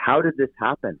did this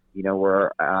happen? You know, we're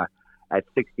at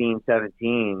 16,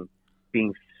 17,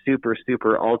 being super,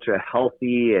 super ultra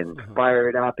healthy and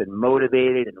fired up and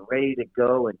motivated and ready to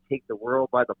go and take the world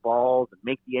by the balls and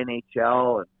make the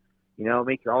NHL and, you know,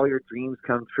 make all your dreams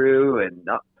come true. And,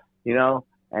 you know,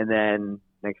 and then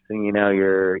next thing you know,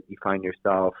 you find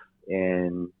yourself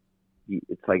in,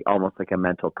 it's like almost like a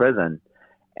mental prison.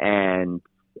 And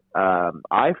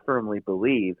I firmly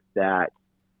believe that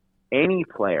any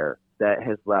player that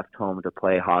has left home to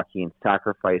play hockey and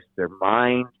sacrificed their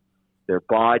mind, their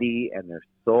body, and their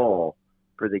soul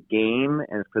for the game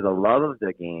and for the love of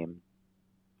the game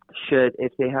should,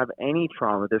 if they have any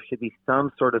trauma, there should be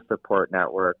some sort of support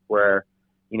network where,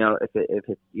 you know, if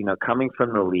it's, you know, coming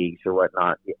from the leagues or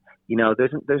whatnot, you know,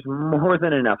 there's more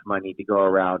than enough money to go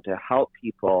around to help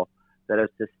people that have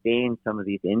sustained some of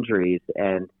these injuries.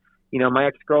 And, you know, my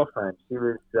ex-girlfriend, she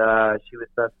was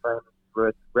best friends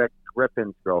with Rick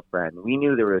Rippon's girlfriend. We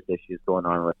knew there was issues going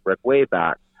on with Rick way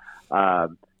back.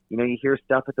 You know, you hear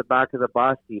stuff at the back of the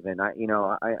bus even. I knew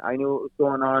what was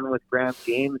going on with Graham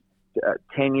James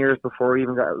 10 years before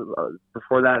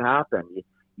that happened.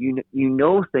 You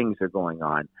know things are going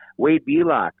on. Wade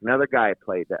Belak, another guy I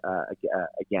played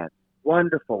against.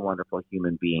 Wonderful, wonderful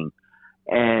human being.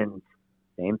 And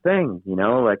same thing, you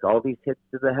know, like all these hits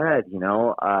to the head, you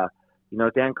know,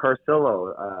 Dan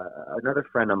Carcillo, another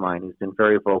friend of mine who's been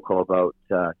very vocal about,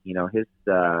 you know, his,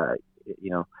 you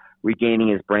know, regaining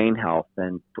his brain health,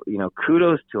 and, you know,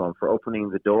 kudos to him for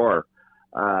opening the door,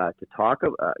 to talk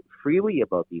freely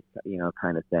about these, you know,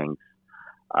 kind of things.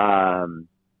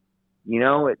 You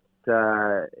know, it's,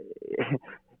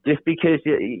 just because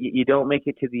you don't make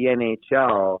it to the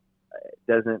NHL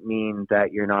doesn't mean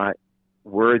that you're not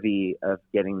worthy of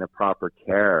getting the proper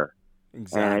care.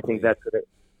 Exactly. And I think that's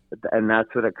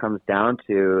what it comes down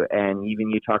to. And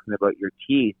even you talking about your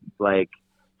teeth, like,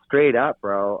 straight up,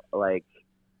 bro, like,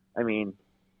 I mean,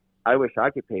 I wish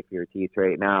I could pay for your teeth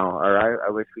right now, or I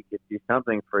wish we could do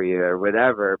something for you or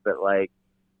whatever, but, like,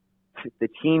 the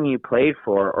team you played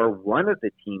for, or one of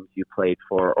the teams you played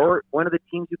for, or one of the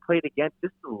teams you played against,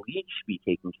 just the league should be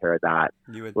taking care of that.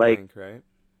 You would like, think, right?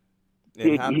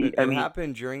 It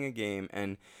happened during a game,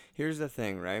 and here's the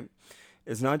thing, right?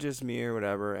 It's not just me or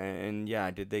whatever, and yeah,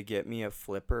 did they get me a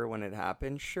flipper when it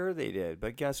happened? Sure they did,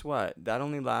 but guess what? That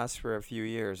only lasts for a few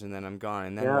years, and then I'm gone,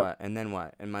 and then what? And then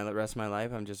what? And the rest of my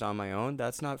life, I'm just on my own?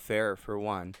 That's not fair, for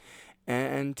one.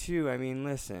 And two, I mean,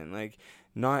 listen, like,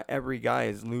 not every guy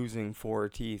is losing 4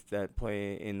 teeth that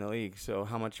play in the league. So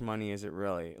how much money is it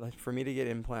really? Like, for me to get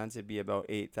implants, it'd be about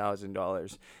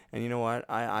 $8,000. And you know what?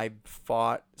 I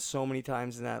fought so many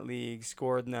times in that league,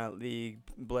 scored in that league,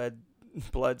 bled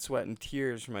blood, sweat, and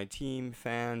tears for my team,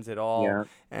 fans, it all. Yeah.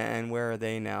 And where are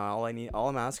they now? All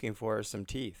I'm asking for is some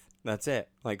teeth. That's it.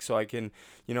 Like, so I can,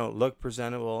 look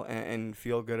presentable and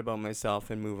feel good about myself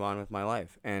and move on with my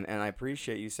life. And I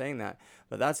appreciate you saying that.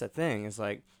 But that's the thing, is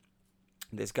like,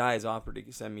 this guy has offered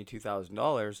to send me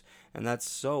 $2,000, and that's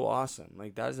so awesome.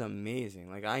 Like, that is amazing.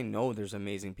 Like, I know there's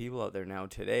amazing people out there now.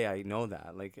 Today, I know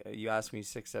that. Like, you asked me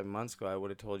 6-7 months ago, I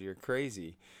would have told you you're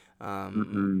crazy.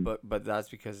 But that's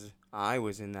because I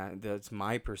was in that. That's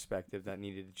my perspective that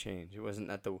needed to change. It wasn't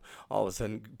that all of a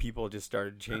sudden people just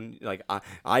started changing. Like,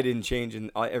 I didn't change,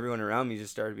 and everyone around me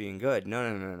just started being good.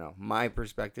 No. My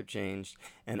perspective changed,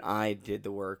 and I did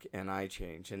the work, and I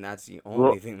changed, and that's the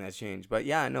only thing that's changed. But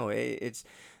yeah, no, it's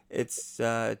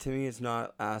to me, it's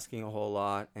not asking a whole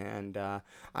lot, and I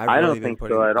don't think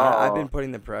so at all. I've been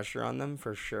putting the pressure on them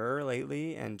for sure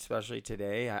lately, and especially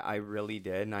today. I really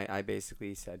did, and I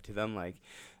basically said to them, like,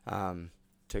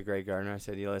 to Greg Gardner, I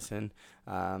said, listen,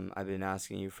 I've been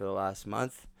asking you for the last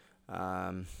month.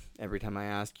 Every time I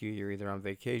ask you, you're either on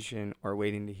vacation or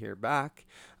waiting to hear back.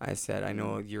 I said, I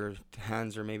know your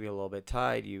hands are maybe a little bit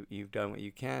tied. You've done what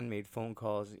you can, made phone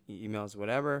calls, emails,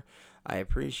 whatever. I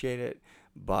appreciate it.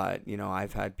 But,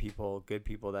 I've had good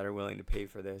people that are willing to pay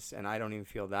for this, and I don't even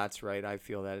feel that's right. I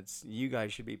feel that you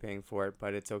guys should be paying for it,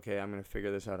 but it's okay. I'm going to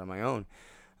figure this out on my own.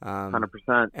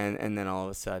 100%. And then all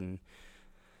of a sudden,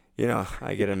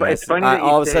 I get a message.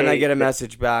 All of a sudden, I get a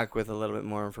message back with a little bit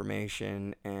more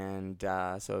information, and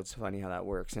so it's funny how that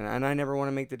works. And I never want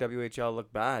to make the WHL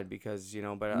look bad because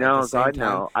but no, at the same God,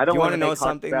 time, no. I don't want to know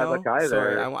something though.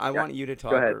 Sorry, I yeah. want you to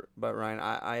talk. But Ryan,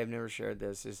 I have never shared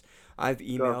this. I've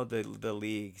emailed the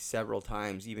league several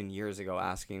times, even years ago,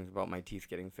 asking about my teeth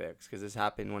getting fixed because this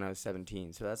happened when I was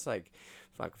 17. So that's like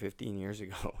 15 years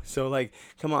ago. So like,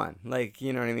 come on, like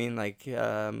you know what I mean, like.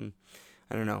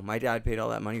 I don't know. My dad paid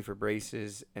all that money for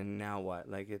braces, and now what?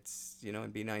 Like, it's,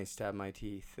 it'd be nice to have my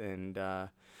teeth. And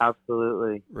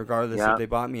absolutely. Regardless if they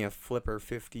bought me a flipper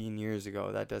 15 years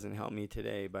ago, that doesn't help me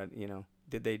today. But,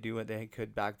 did they do what they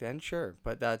could back then? Sure.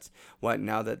 But that's what,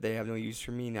 now that they have no use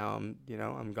for me, now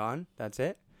I'm gone. That's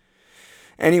it.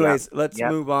 Anyways, let's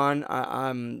move on.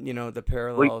 The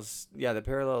parallels. The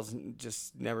parallels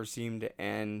just never seem to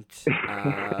end.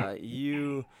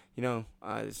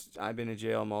 I've been to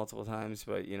jail multiple times,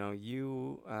 but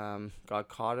you got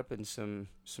caught up in some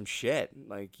shit.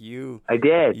 Like I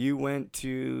did. You went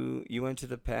to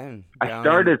the pen. I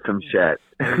started some shit.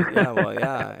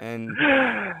 And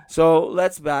so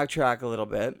let's backtrack a little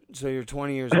bit. So you're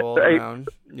 20 years old around.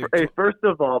 First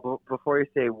of all, before you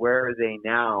say where are they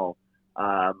now.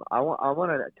 I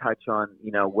want to touch on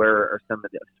where are some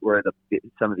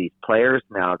of these players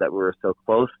now that we were so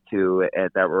close to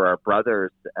and that were our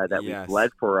brothers that we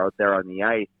bled for out there on the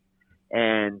ice,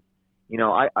 and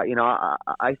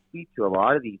I speak to a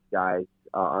lot of these guys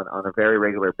on a very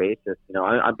regular basis.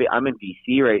 I'm in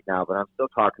BC right now, but I'm still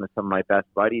talking to some of my best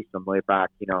buddies from way back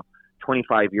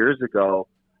 25 years ago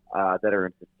that are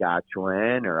in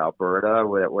Saskatchewan or Alberta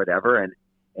or whatever,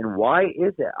 and why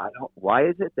is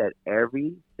it that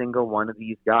every single one of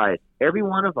these guys, every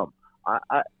one of them,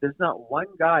 there's not one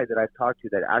guy that I've talked to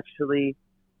that actually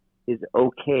is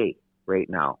okay right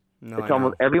now. No, it's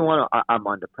almost everyone. I'm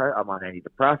on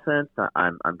antidepressants.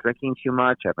 I'm drinking too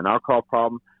much. I have an alcohol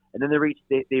problem, and then they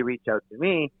reach out to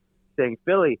me saying,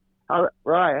 "Philly, how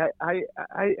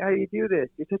you do this?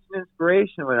 You're such an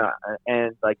inspiration."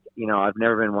 And I've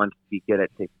never been one to be good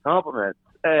at taking compliments,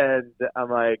 and I'm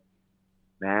like,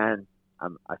 man,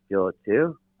 I feel it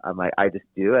too. I'm like, I just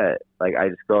do it. Like, I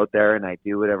just go out there and I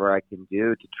do whatever I can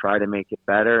do to try to make it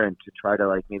better and to try to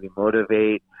like maybe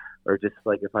motivate or just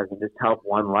like if I can just help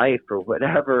one life or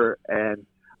whatever. And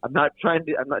I'm not doing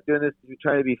this to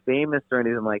try to be famous or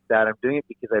anything like that. I'm doing it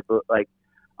because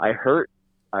I hurt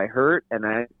and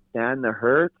I understand the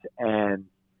hurt. And,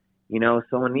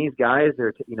 so when these guys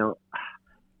are,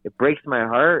 it breaks my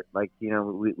heart. Like,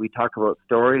 we talk about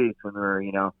stories when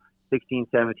we're, 16,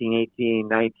 17, 18,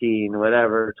 19,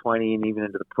 whatever, 20, and even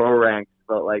into the pro ranks,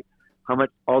 but like how much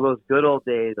all those good old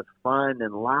days of fun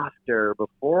and laughter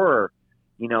before,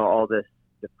 all this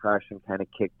depression kind of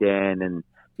kicked in and,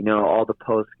 all the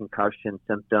post-concussion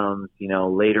symptoms,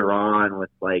 later on with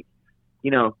like,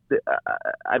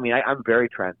 I'm very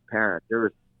transparent.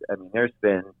 There's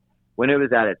been, when it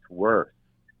was at its worst,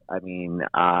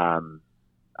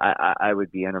 I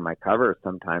would be under my covers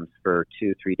sometimes for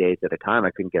 2-3 days at a time.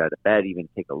 I couldn't get out of bed, even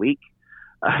take a leak.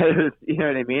 You know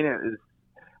what I mean? It was,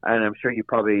 and I'm sure you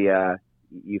probably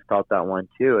you felt that one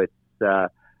too. It's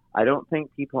I don't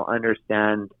think people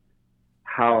understand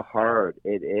how hard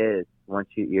it is once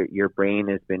your brain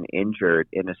has been injured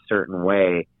in a certain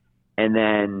way, and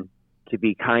then to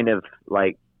be kind of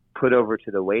like put over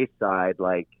to the wayside,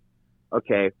 like,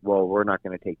 okay, well, we're not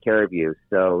going to take care of you.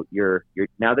 So you're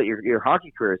now that your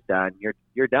hockey career is done, you're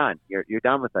done. You're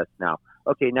done with us now.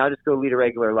 Okay, now just go lead a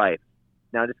regular life.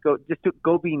 Now just go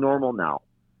be normal now,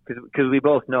 because we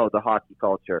both know the hockey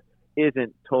culture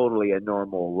isn't totally a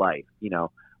normal life. You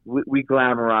know, we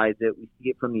glamorize it, we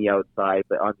see it from the outside,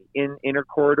 but on the inner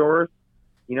corridors,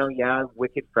 you know, yeah,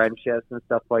 wicked friendships and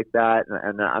stuff like that.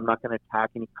 And I'm not going to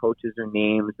attack any coaches or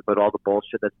names about all the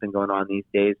bullshit that's been going on these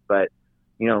days, but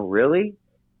you know, really,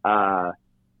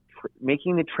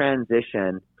 making the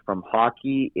transition from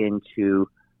hockey into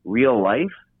real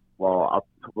life. Well,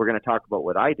 we're going to talk about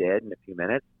what I did in a few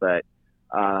minutes, but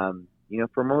you know,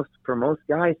 for most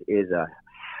guys, is a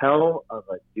hell of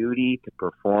a duty to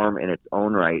perform in its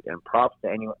own right. And props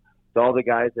to all the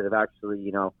guys that have actually,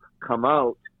 you know, come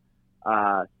out,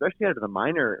 especially out of the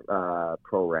minor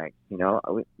pro ranks. You know,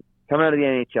 coming out of the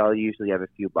NHL, you usually have a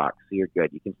few bucks, so you're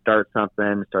good. You can start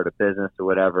something, start a business or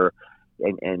whatever,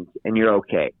 and you're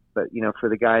okay. But, you know, for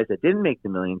the guys that didn't make the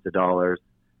millions of dollars,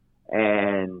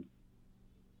 and,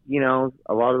 you know,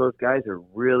 a lot of those guys are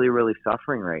really, really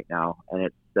suffering right now. And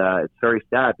it's very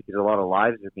sad, because a lot of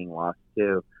lives are being lost,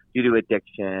 too, due to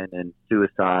addiction and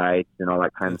suicides and all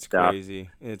that kind of stuff.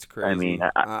 It's crazy. I mean,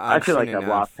 I feel like I've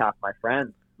lost half my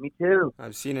friends. Me too.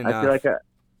 I've seen enough. I feel like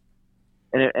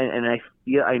And I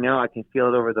know I can feel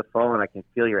it over the phone. I can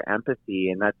feel your empathy,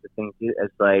 and that's the thing too.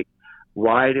 It's like,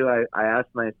 why do I ask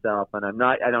myself, and I'm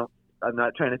not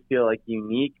trying to feel like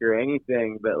unique or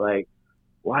anything, but like,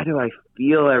 why do I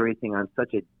feel everything on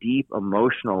such a deep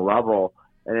emotional level?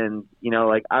 And you know,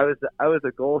 like I was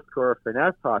a goal scorer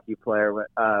finesse hockey player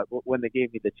when they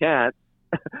gave me the chance,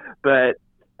 but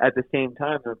at the same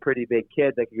time, I'm a pretty big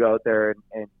kid that could go out there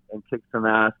and kick some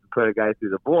ass and put a guy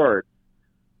through the board.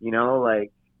 You know,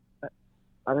 like,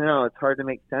 I don't know, it's hard to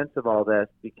make sense of all this,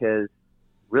 because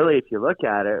really, if you look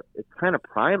at it, it's kind of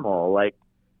primal. Like,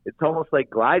 it's almost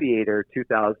like Gladiator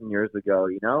 2,000 years ago,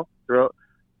 you know? Throw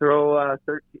 5,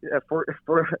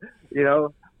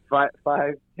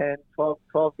 10, 12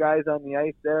 guys on the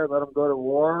ice there, let them go to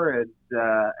war. And,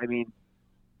 I mean,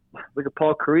 look at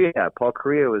Paul Kariya. Paul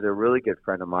Kariya was a really good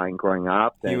friend of mine growing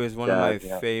up. He was one of my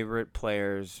favorite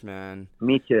players, man.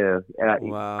 Me too.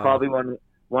 Wow. Probably one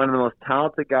of the most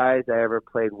talented guys I ever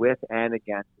played with and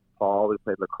against. Paul, we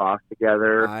played lacrosse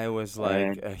together. I was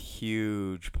like a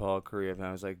huge Paul Kariya fan.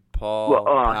 I was like Paul,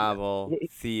 Pavel,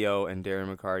 Theo, and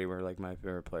Darren McCarty were like my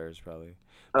favorite players, probably.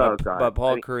 But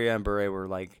Paul Kariya and Bure were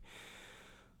like,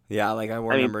 yeah, like I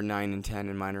wore number 9 and 10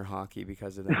 in minor hockey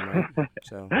because of them. Right?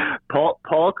 So Paul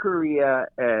Kariya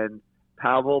and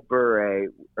Pavel Bure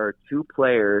are two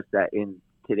players that in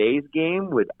today's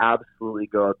game would absolutely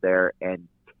go out there and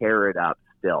tear it up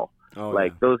still.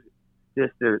 Those,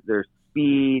 just their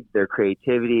speed, their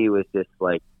creativity was just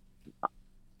like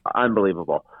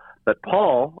unbelievable. But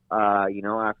Paul, you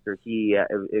know, after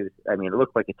it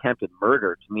looked like attempted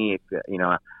murder to me. You know,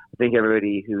 I think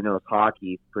everybody who knows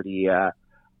hockey is pretty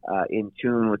in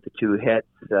tune with the two hits.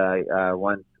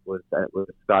 One was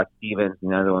Scott Stevens,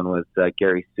 and the other one was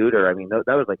Gary Suter. I mean, that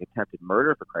was like attempted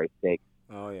murder, for Christ's sake.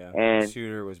 Oh yeah, and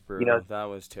Suter was brutal. You know, that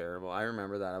was terrible. I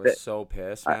remember that. I was so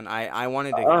pissed, man. I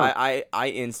wanted to. I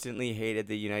instantly hated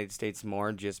the United States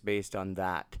more just based on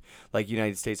that, like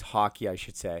United States hockey, I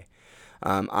should say.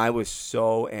 I was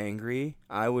so angry.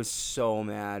 I was so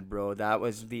mad, bro. That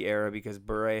was the era because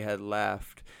Bure had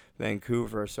left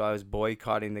Vancouver, so I was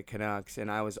boycotting the Canucks, and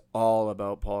I was all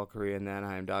about Paul Kariya and the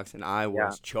Anaheim Ducks, and I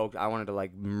was choked. I wanted to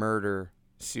like murder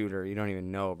Suter. You don't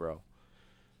even know, bro.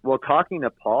 Well, talking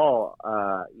to Paul,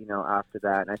 you know, after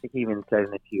that, and I think he even said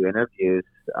in a few interviews,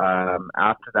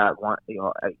 after that one, you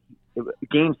know,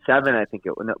 Game 7, I think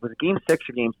it was Game 6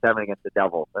 or Game 7 against the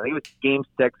Devils. I think it was Game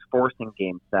 6 forcing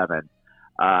Game 7.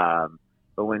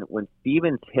 But when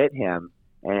Stevens hit him,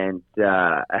 and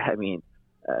I mean,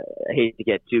 I hate to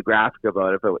get too graphic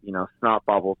about it, but you know, snot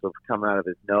bubbles were coming out of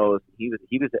his nose. He was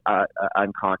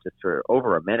unconscious for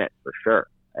over a minute for sure.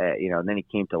 You know, and then he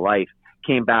came to life.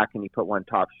 Came back and he put one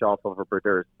top shelf over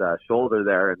Berder's shoulder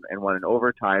there and won in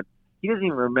overtime. He doesn't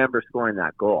even remember scoring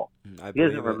that goal. He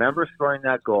doesn't remember scoring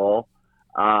that goal.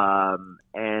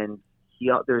 And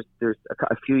there's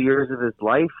a few years of his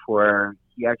life where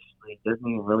he actually doesn't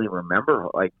even really remember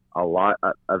like a lot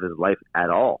of his life at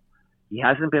all. He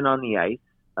hasn't been on the ice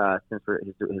since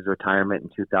his retirement in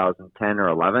 2010 or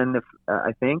 11,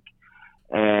 I think.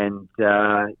 And,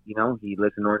 you know, he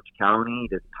lives in Orange County, he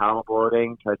does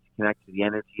paddleboarding, tries to connect to the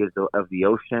energy of the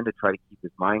ocean to try to keep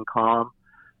his mind calm,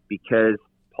 because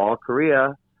Paul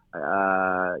Kariya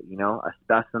a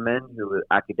specimen who was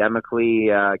academically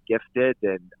gifted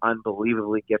and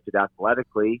unbelievably gifted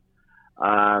athletically.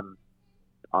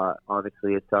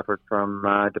 Obviously, it suffered from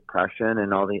depression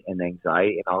and and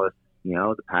anxiety and all this,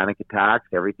 the panic attacks,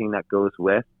 everything that goes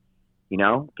with,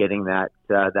 getting that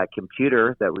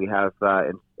computer that we have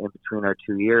in between our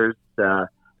 2 ears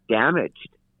damaged.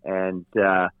 And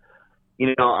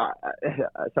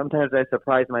sometimes I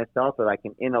surprise myself that I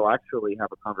can intellectually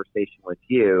have a conversation with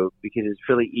you, because it's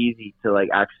really easy to like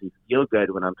actually feel good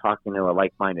when I'm talking to a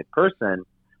like-minded person.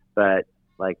 But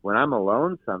like when I'm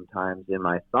alone sometimes in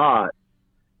my thoughts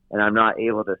and I'm not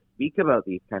able to speak about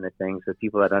these kind of things with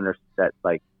people that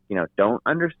don't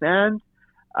understand,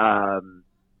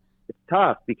 it's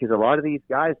tough, because a lot of these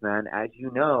guys, man, as you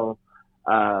know,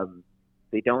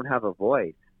 they don't have a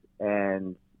voice.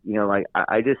 And,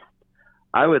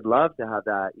 I would love to have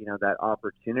that, that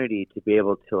opportunity to be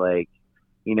able to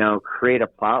create a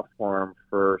platform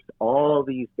for all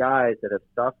these guys that have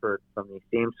suffered from these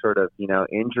same sort of,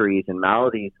 injuries and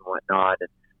maladies and whatnot,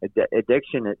 and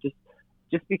addiction. It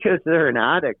just because they're an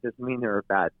addict doesn't mean they're a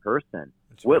bad person.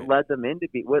 That's what led them into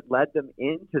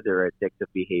their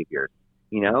addictive behaviors?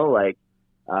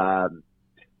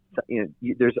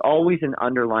 There's always an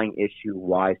underlying issue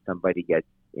why somebody gets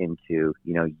into,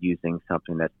 using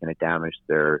something that's going to damage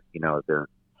their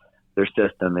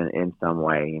system in some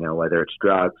way, whether it's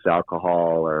drugs,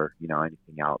 alcohol, or,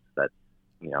 anything else that's,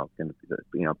 going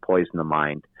to, poison the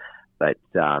mind. But,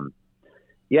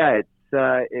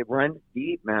 it runs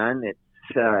deep, man.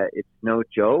 It's no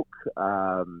joke.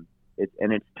 And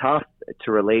it's tough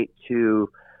to relate to,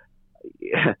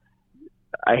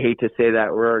 I hate to say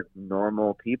that word,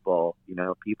 normal people,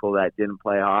 people that didn't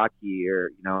play hockey or,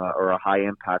 or a high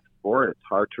impact sport. It's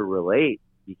hard to relate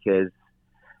because,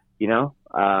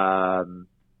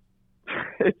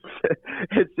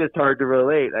 it's just hard to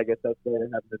relate. I guess that's why we're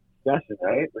having this discussion,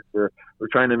 right? We're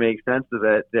trying to make sense of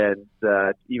it, and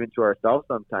even to ourselves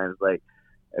sometimes.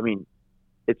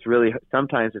 It's really,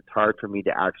 sometimes it's hard for me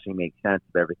to actually make sense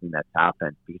of everything that's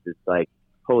happened, because it's like,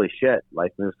 holy shit,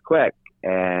 life moves quick,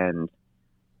 and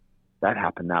that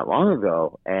happened that long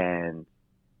ago, and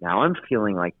now I'm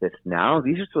feeling like this now.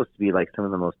 These are supposed to be like some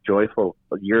of the most joyful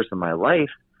years of my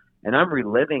life, and I'm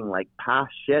reliving like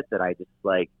past shit that I just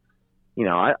like,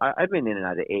 I've been in and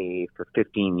out of AA for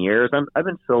 15 years. I've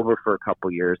been sober for a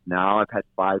couple years now. I've had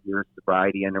 5 years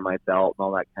sobriety under my belt and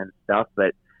all that kind of stuff.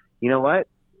 But you know what?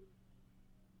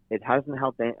 It hasn't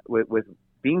helped with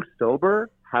being sober.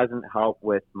 Hasn't helped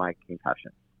with my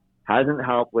concussion. Hasn't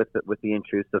helped with the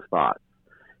intrusive thoughts.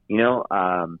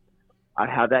 I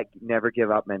have that never give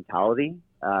up mentality,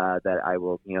 that I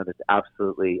will, that's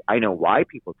absolutely, I know why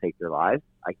people take their lives.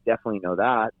 I definitely know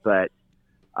that. But,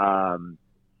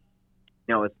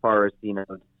 as far as,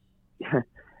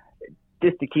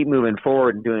 just to keep moving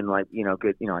forward and doing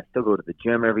good, I still go to the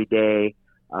gym every day.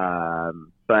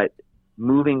 But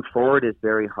moving forward is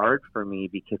very hard for me,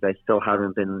 because I still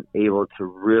haven't been able to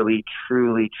really,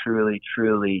 truly, truly,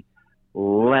 truly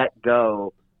let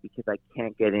go, because I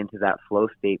can't get into that flow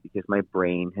state because my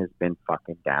brain has been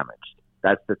fucking damaged.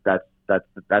 That's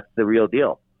the real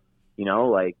deal.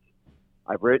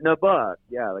 I've written a book.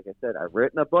 Yeah, like I said, I've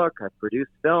written a book. I've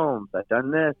produced films. I've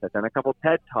done this. I've done a couple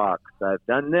TED Talks. I've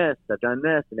done this.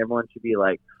 And everyone should be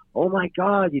like, oh my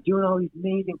God, you're doing all these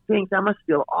amazing things. That must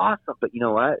feel awesome. But you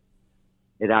know what?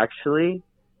 It actually,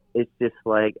 it's just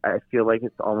like, I feel like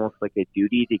it's almost like a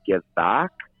duty to give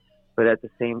back. But at the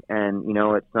same, and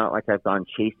it's not like I've gone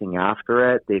chasing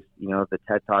after it. They've, the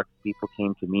TED Talks people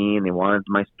came to me and they wanted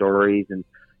my stories, and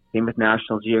same with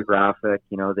National Geographic.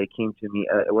 They came to me.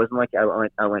 It wasn't like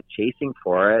I went chasing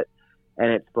for it.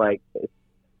 And it's like,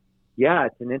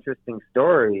 it's an interesting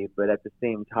story, but at the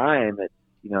same time, it's,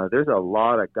 there's a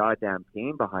lot of goddamn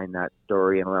pain behind that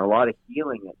story, and a lot of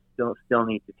healing that still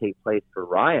needs to take place for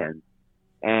Ryan.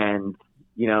 And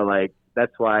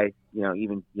that's why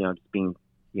even just being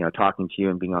talking to you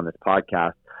and being on this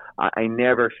podcast, I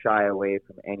never shy away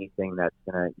from anything that's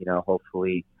gonna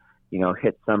hopefully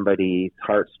hit somebody's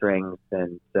heartstrings,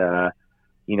 and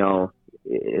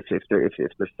if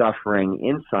they're suffering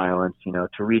in silence,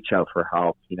 to reach out for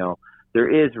help. There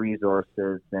is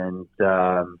resources, and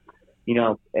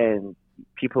and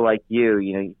people like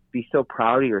you, be so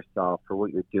proud of yourself for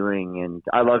what you're doing. And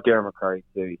I love Darren McCarty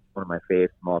too. He's one of my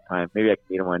favorites of all time. Maybe I can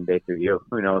meet him one day through you.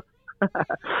 Who knows?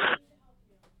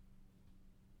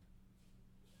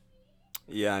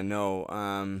 Yeah, no.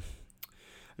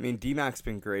 DMAC's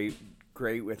been great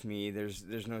with me.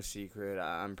 There's no secret.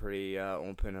 I'm pretty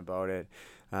open about it.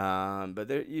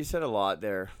 But you said a lot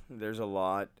there. There's a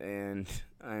lot, and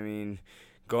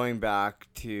going back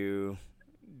to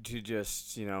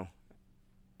just,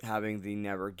 having the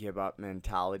never give up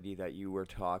mentality that you were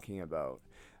talking about.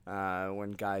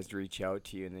 When guys reach out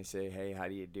to you and they say, hey, how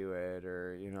do you do it?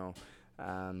 Or,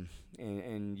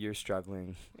 and you're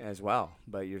struggling as well,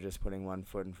 but you're just putting one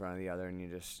foot in front of the other, and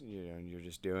you're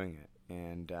just doing it.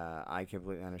 And I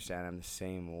completely understand. I'm the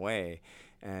same way.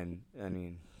 And I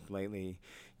mean, lately,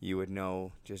 you would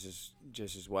know just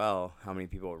as well how many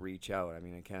people reach out. I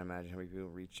mean, I can't imagine how many people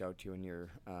reach out to you when you're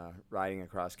riding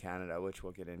across Canada, which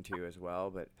we'll get into as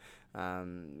well. But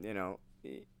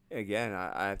again,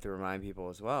 I have to remind people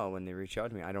as well when they reach out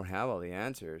to me, I don't have all the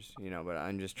answers, but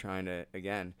I'm just trying to,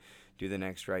 again, do the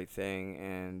next right thing.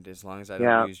 And as long as I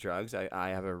don't use drugs, I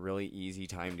have a really easy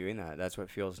time doing that. That's what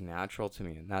feels natural to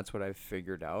me, and that's what I've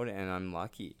figured out, and I'm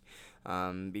lucky.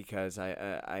 Because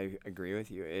I agree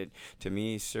with you. To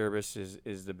me, service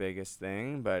is the biggest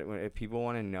thing. But if people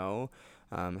want to know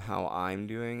how I'm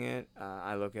doing it,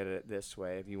 I look at it this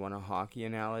way. If you want a hockey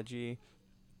analogy,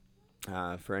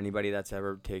 for anybody that's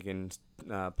ever taken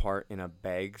part in a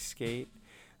bag skate,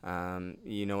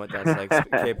 you know what that's like.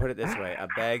 Okay, put it this way: a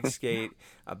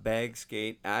bag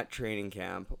skate at training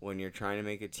camp when you're trying to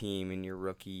make a team in your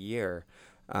rookie year.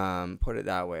 Put it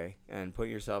that way, and put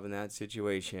yourself in that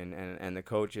situation, and the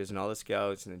coaches and all the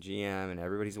scouts and the GM and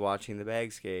everybody's watching the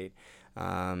bag skate,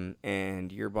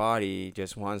 and your body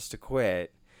just wants to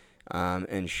quit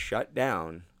and shut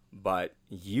down, but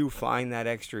you find that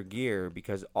extra gear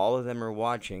because all of them are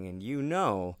watching, and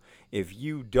if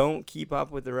you don't keep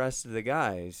up with the rest of the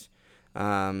guys,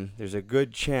 there's a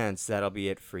good chance that'll be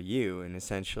it for you, and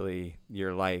essentially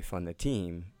your life on the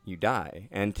team, you die.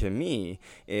 And to me,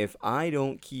 if I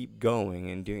don't keep going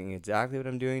and doing exactly what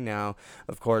I'm doing now,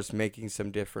 of course making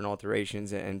some different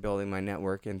alterations and building my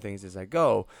network and things as I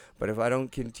go, but if I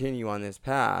don't continue on this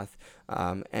path,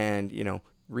 and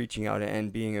reaching out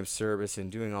and being of service and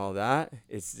doing all that,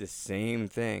 it's the same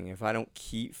thing. If I don't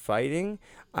keep fighting,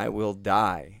 I will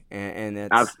die, and that's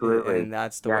absolutely, and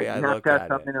that's the way I look at it. You have to have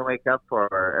something to wake up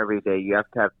for every day. You have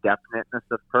to have definiteness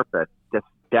of purpose.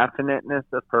 Definiteness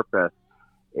of purpose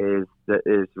is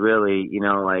really, you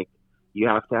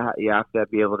have to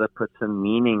be able to put some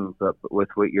meaning with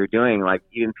what you're doing. Like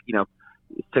even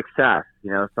success.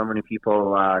 So many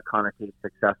people connotate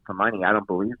success to money. I don't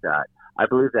believe that. I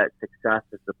believe that success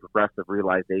is the progressive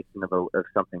realization of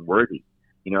something worthy.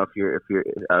 If you're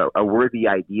a worthy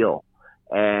ideal,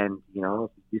 and if you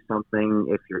do something,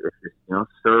 if you're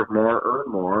serve more,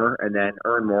 earn more, and then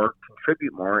earn more,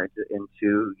 contribute more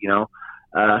into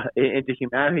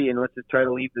humanity, and let's just try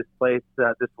to leave this place,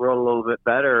 this world a little bit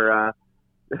better.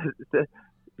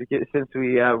 Since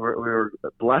we were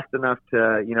blessed enough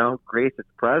to grace its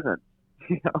presence,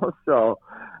 so.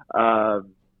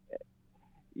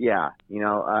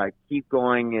 Keep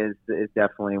going is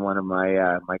definitely one of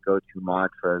my go-to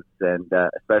mantras, and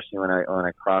especially when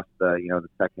I cross the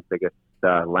second biggest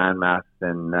landmass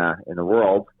in the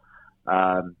world.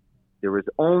 There was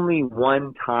only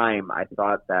one time I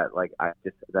thought that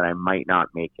that I might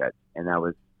not make it, and that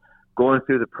was going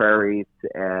through the prairies.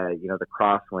 The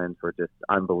crosswinds were just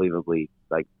unbelievably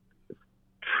that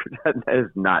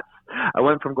is nuts. I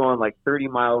went from going 30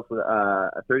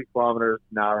 kilometers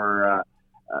an hour.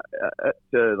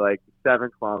 To 7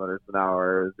 kilometers an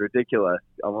hour. It was ridiculous.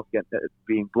 Almost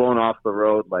being blown off the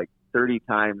road 30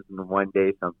 times in one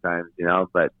day sometimes,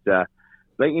 but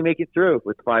you make it through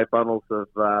with 5 bundles of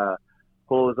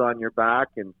clothes on your back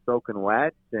and soaking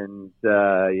wet, and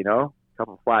a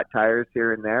couple flat tires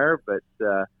here and there, but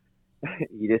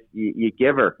you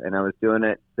give her. And I was doing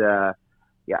it.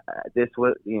 This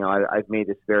was, I've made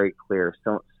this very clear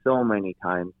so many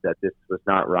times that this was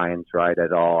not Ryan's ride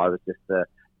at all. I was just the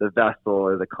vessel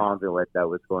or the conduit that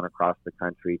was going across the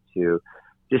country to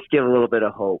just give a little bit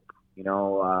of hope.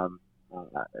 I'm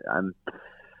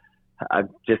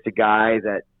just a guy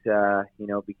that,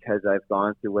 because I've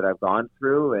gone through what I've gone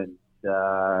through, and,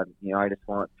 I just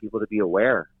want people to be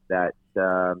aware that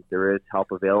there is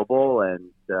help available,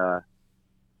 and,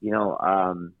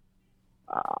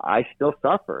 I still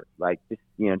suffer.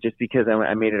 Just because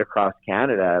I made it across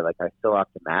Canada, I still have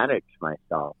to manage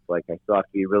myself. I still have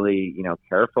to be really,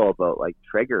 careful about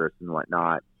triggers and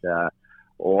whatnot.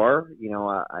 Or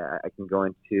I can go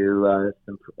into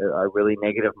a really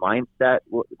negative mindset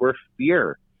where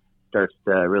fear starts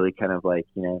to really kind of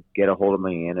get a hold of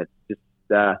me, and it's just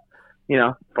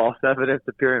false evidence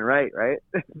appearing right?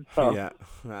 So, yeah,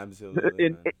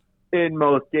 absolutely. In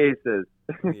most cases.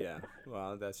 Yeah,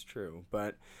 well, that's true.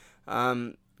 But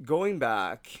Going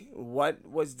back, what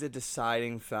was the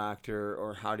deciding factor,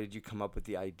 or how did you come up with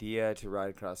the idea to ride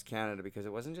across Canada? Because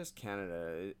it wasn't just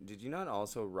Canada. Did you not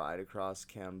also ride across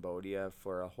Cambodia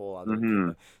for a whole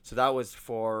other? So that was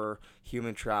for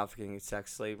human trafficking and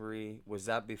sex slavery. Was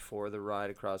that before the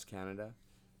ride across Canada?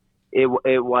 It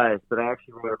was, but I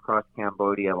actually rode across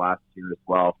Cambodia last year as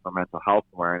well for mental health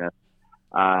awareness.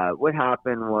 What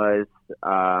happened was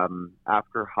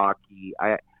after hockey,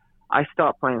 I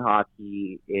stopped playing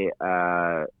hockey in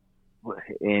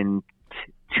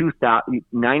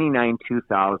 99,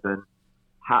 2000.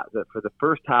 For the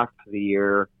first half of the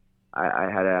year, I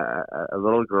had a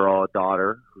little girl, a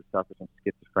daughter, who suffered from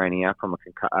schizophrenia.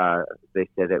 They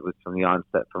said it was from the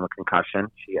onset from a concussion.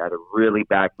 She had a really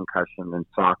bad concussion in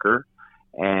soccer,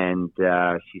 and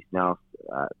she's now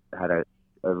had a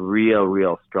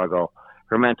real struggle.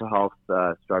 Her mental health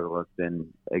struggle has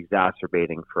been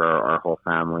exacerbating for our whole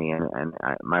family, and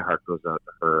my heart goes out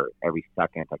to her every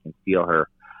second. I can feel her.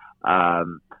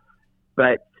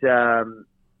 But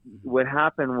what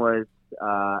happened was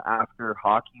after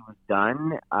hockey was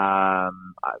done,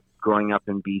 growing up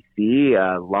in BC,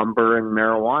 lumber and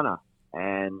marijuana.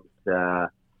 And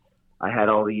I had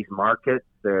all these markets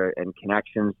and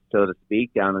connections, so to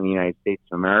speak, down in the United States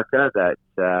of America that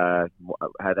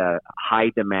had a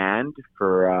high demand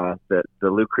for the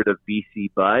lucrative BC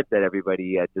bud that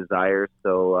everybody desires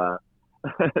so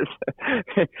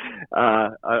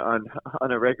on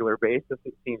a regular basis,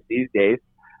 it seems these days.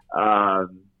 I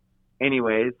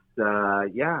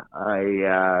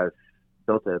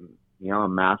built a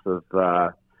massive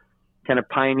kind of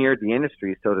pioneered the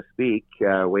industry, so to speak,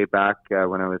 way back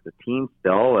when I was a teen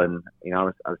still, and I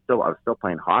was still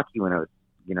playing hockey when I was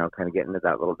kind of getting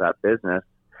into that business,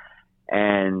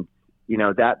 and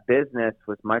that business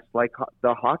was much like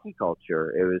the hockey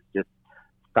culture. It was just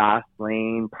fast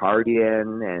lane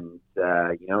partying, and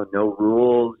no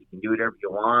rules. You can do whatever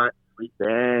you want, sleep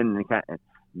in, and kind of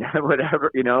whatever,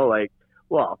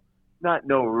 not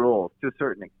no rules to a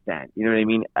certain extent. You know what I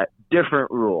mean?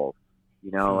 Different rules.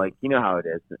 How it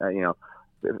is.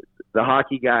 The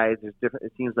hockey guys, there's different.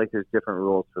 It seems like there's different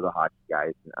rules for the hockey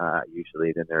guys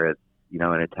usually than there is, in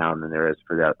a town than there is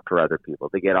for other people.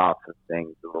 They get off of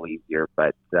things a little easier.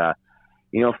 But for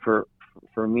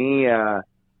me,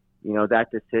 that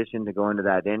decision to go into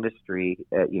that industry,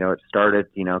 it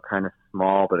started, kind of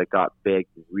small, but it got big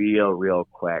real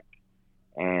quick.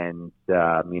 And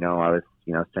I was,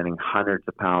 sending hundreds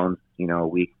of pounds, a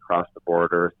week across the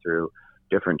border through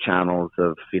different channels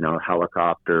of,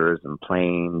 helicopters and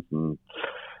planes and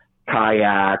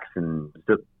kayaks and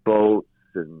the boats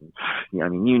and,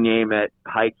 you name it,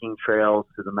 hiking trails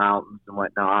to the mountains and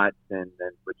whatnot, and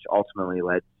which ultimately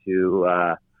led to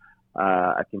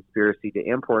a conspiracy to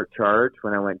import charge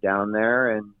when I went down there,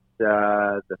 and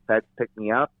the feds picked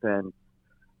me up, and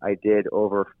I did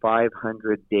over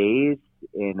 500 days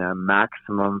in a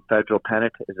maximum federal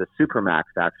penitentiary, is a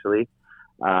supermax actually.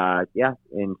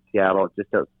 In Seattle,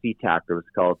 just out SeaTac. It was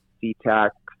called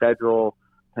SeaTac Federal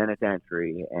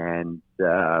Penitentiary, and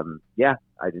I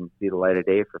didn't see the light of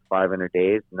day for 500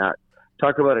 days. And that,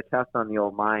 talk about a test on the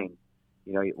old mind.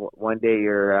 One day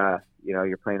you're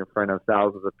playing in front of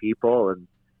thousands of people and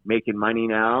making money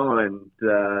now, and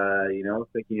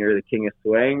thinking you're the king of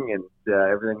swing, and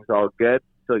everything's all good,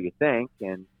 so you think,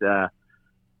 and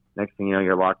next thing you know,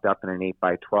 you're locked up in an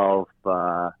 8x12,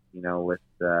 with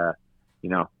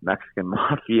Mexican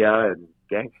mafia and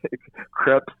gang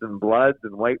Crips and Bloods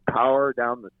and white power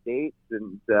down the states.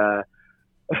 And,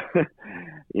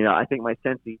 I think my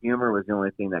sense of humor was the only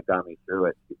thing that got me through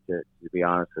it, to be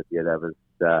honest with you. That was,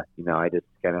 I just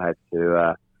kind of had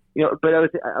to, but I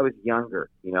was younger,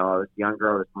 I was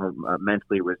more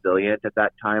mentally resilient at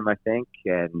that time, I think.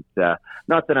 And,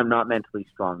 not that I'm not mentally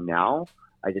strong now.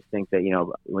 I just think that,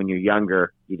 when you're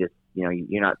younger, you just,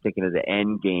 you're not thinking of the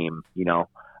end game,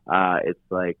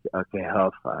 it's like, okay, oh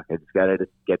fuck, I just gotta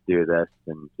just get through this,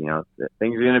 and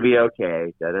things are gonna be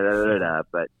okay. But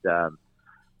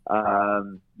I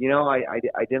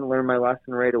didn't learn my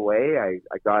lesson right away. I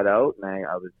got out, and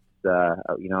I was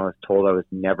told I was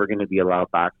never going to be allowed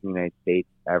back in the United States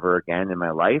ever again in my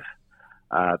life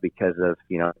because of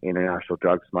international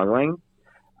drug smuggling.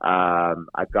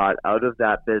 I got out of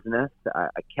that business.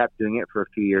 I kept doing it for a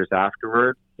few years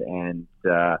afterwards, and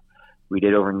we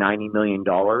did over $90 million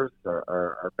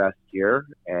our best year,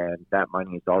 and that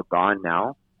money is all gone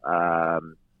now.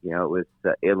 It was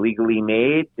illegally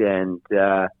made, and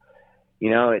it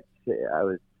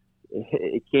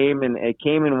came and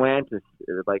went. It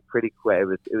was like pretty quick.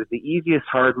 It was the easiest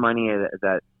hard money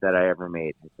that I ever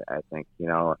made, I think.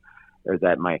 or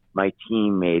that my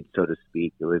team made, so to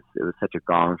speak. It was such a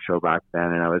gong show back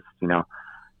then, and I was,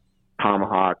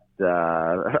 tomahawked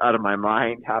out of my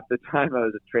mind half the time. I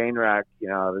was a train wreck.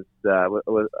 I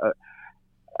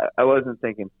wasn't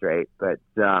thinking straight. But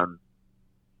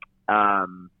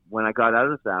when I got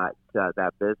out of that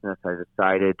business, I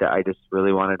decided that I just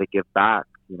really wanted to give back.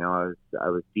 I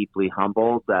was deeply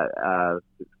humbled that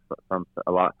from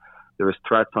a lot. There was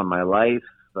threats on my life.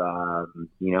 Some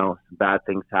bad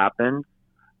things happened.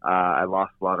 I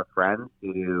lost a lot of friends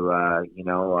due to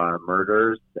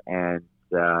murders and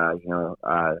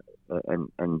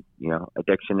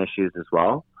addiction issues as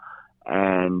well.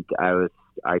 And I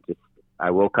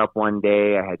woke up one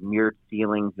day, I had mirrored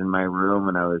ceilings in my room,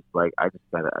 and I was like,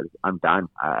 I'm done.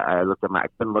 I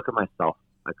couldn't look at myself.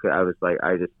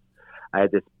 I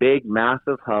had this big,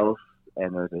 massive house,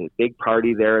 and there was a big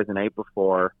party there the night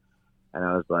before. And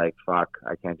I was like, fuck,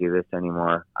 I can't do this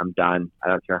anymore. I'm done. I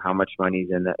don't care how much money's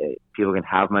in it. People can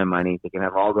have my money. They can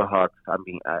have all the hooks.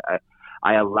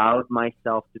 I allowed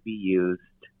myself to be used.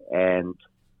 And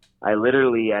I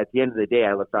literally, at the end of the day,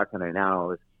 I look back on it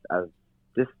now, I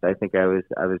think I was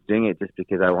doing it just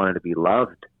because I wanted to be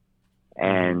loved.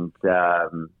 And,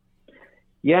 so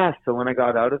when I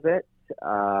got out of it,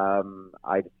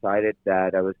 I decided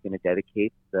that I was going to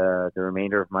dedicate the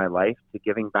remainder of my life to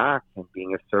giving back and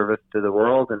being of service to the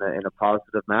world in a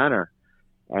positive manner.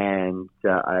 And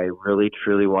I really,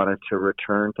 truly wanted to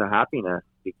return to happiness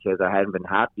because I hadn't been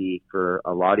happy for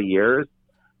a lot of years.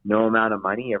 No amount of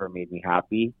money ever made me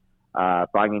happy.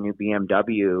 Buying a new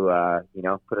BMW,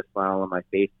 put a smile on my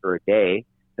face for a day.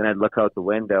 Then I'd look out the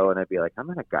window and I'd be like, I'm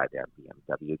not a goddamn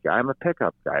BMW guy. I'm a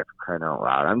pickup guy, for crying out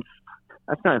loud.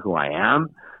 That's not who I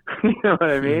am. You know what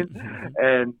I mean?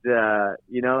 And, never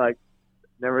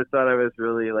thought I was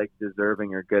really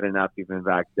deserving or good enough even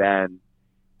back then.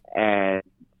 And,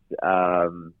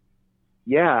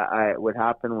 what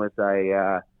happened was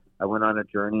I went on a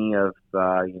journey of,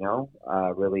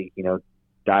 really,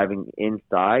 diving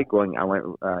inside, I went,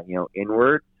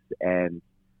 inwards, and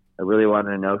I really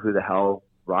wanted to know who the hell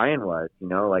Ryan was.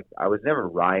 I was never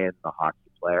Ryan, the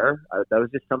hockey player. That was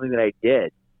just something that I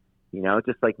did.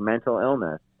 Just like mental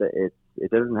illness, it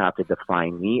doesn't have to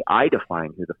define me. I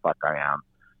define who the fuck I am.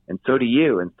 And so do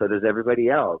you. And so does everybody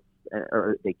else.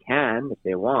 Or they can, if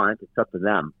they want, it's up to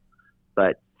them.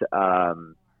 But,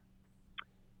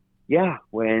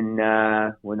 when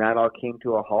that all came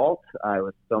to a halt, I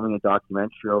was filming a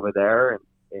documentary over there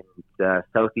in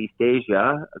Southeast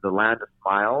Asia, the land of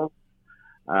smiles.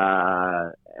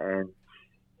 And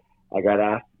I got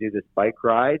asked to do this bike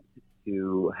ride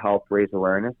to help raise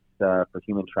awareness for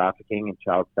human trafficking and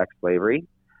child sex slavery.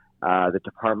 The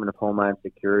Department of Homeland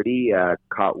Security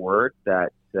caught word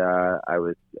that I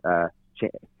was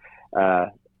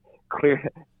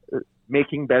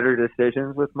making better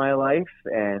decisions with my life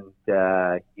and,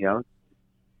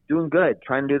 doing good,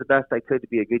 trying to do the best I could to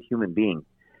be a good human being.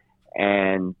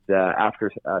 And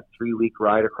after a 3-week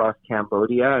ride across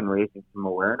Cambodia and raising some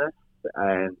awareness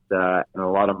and a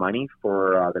lot of money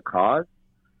for the cause,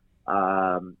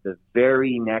 the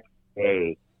very next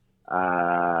day,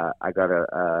 I got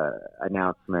a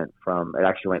announcement it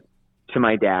actually went to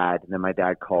my dad, and then my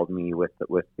dad called me with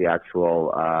the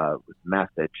actual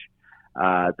message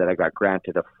that I got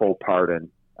granted a full pardon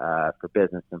for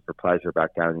business and for pleasure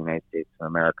back down in the United States of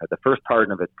America, the first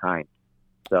pardon of its kind.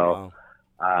 So,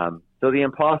 wow. So the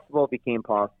impossible became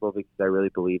possible because I really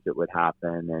believed it would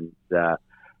happen, and I'm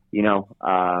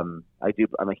a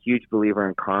huge believer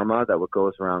in karma, that what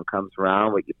goes around comes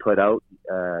around. What you put out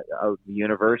in the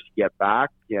universe, you get back.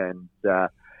 And, I'm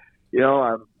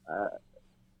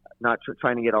not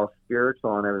trying to get all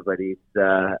spiritual on everybody's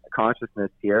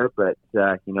consciousness here, but,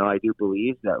 I do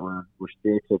believe that we're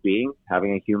spiritual beings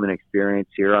having a human experience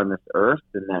here on this earth,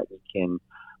 and that we can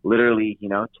literally,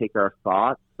 take our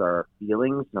thoughts, our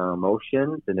feelings, and our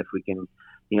emotions, and if we can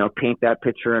paint that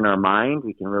picture in our mind,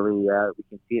 we can really, we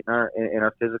can see it in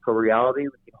our physical reality.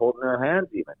 We can hold it in our hands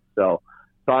even. So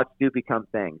thoughts do become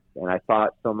things. And I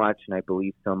thought so much and I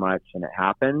believed so much, and it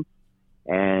happened.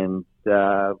 And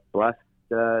blessed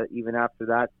even after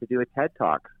that to do a TED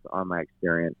Talk on my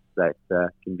experience that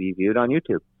can be viewed on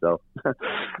YouTube. So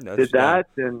did that,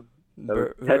 and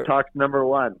TED Talk's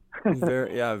 #1.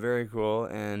 Very cool.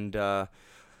 And I'm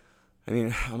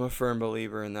a firm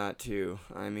believer in that too.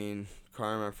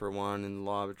 Karma for one, and the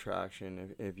law of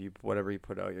attraction. If you whatever you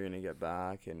put out, you're gonna get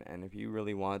back. And if you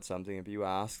really want something, if you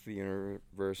ask the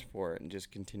universe for it and just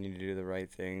continue to do the right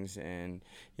things, and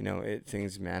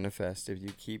things manifest. If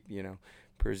you keep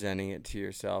presenting it to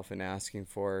yourself and asking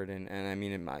for it, and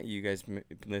you guys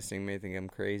listening may think I'm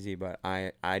crazy, but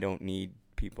I don't need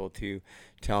people to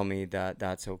tell me that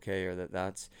that's okay, or that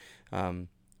that's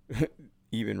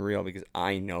even real, because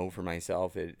I know for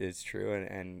myself it is true,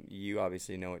 and you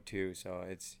obviously know it too. So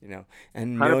it's,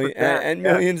 and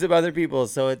millions of other people.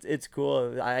 So it's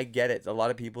cool. I get it. A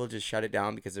lot of people just shut it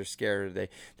down because they're scared, or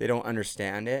they don't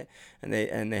understand it, and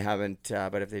they haven't.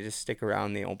 But if they just stick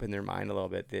around, they open their mind a little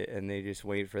bit, and they just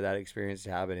wait for that experience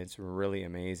to happen. It's really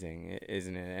amazing,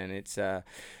 isn't it? And it's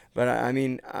but I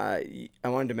mean, I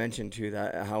wanted to mention too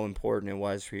that how important it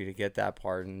was for you to get that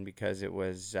pardon, because it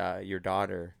was your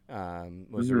daughter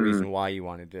was the reason why you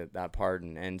wanted that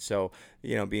pardon. And so,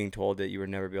 being told that you would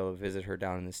never be able to visit her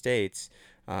down in the States,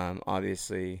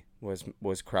 obviously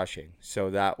was crushing. So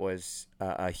that was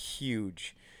a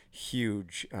huge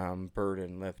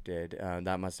burden lifted.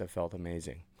 That must have felt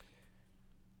amazing.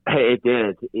 It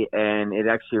did, and it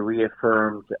actually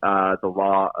reaffirmed the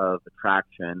law of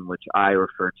attraction, which I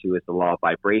refer to as the law of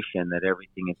vibration, that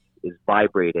everything is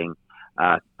vibrating.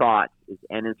 Thought is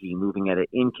energy moving at an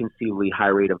inconceivably high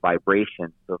rate of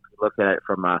vibration. So if you look at it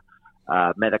from a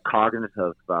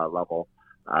metacognitive level,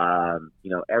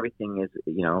 everything is,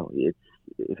 it's,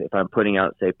 if I'm putting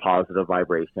out, say, positive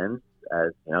vibrations,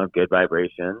 as good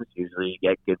vibrations, usually you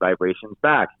get good vibrations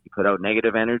back. If you put out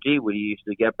negative energy, what do you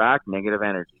usually get back? Negative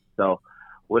energy. So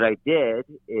what I did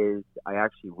is I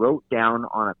actually wrote down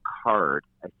on a card,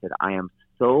 I said, I am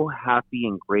so happy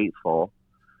and grateful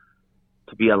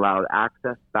to be allowed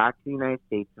access back to the United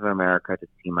States of America to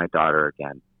see my daughter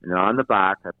again. And on the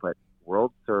back, I put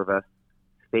world service,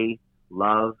 faith,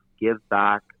 love, give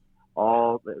back,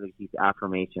 all these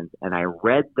affirmations. And I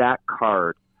read that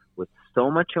card with so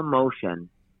much emotion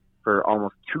for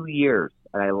almost 2 years.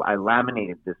 And I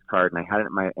laminated this card, and I had it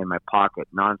in my pocket,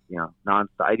 nonstop.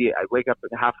 I wake up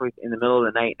halfway in the middle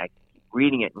of the night, and I keep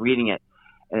reading it.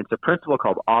 And it's a principle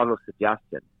called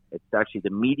autosuggestion. It's actually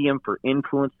the medium for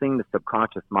influencing the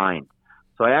subconscious mind.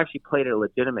 So I actually played a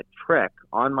legitimate trick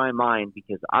on my mind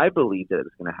because I believed that it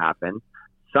was going to happen.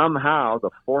 Somehow the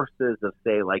forces of,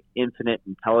 say, like infinite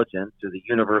intelligence or the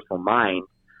universal mind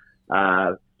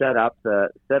set up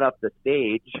the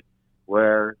stage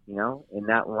where, in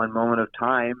that one moment of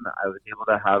time, I was able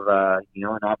to have an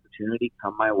opportunity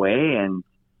come my way. And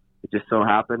it just so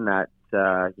happened that,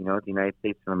 the United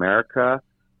States of America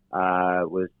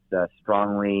was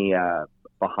strongly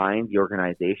behind the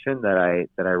organization that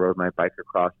I rode my bike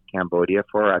across Cambodia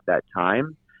for at that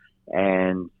time.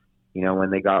 And, when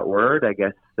they got word, I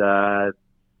guess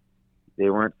they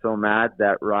weren't so mad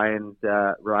that Ryan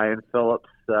Phillips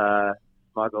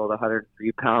smuggled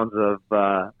 103 pounds of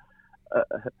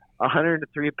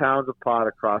pot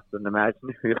across an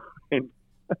imaginary line.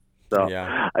 So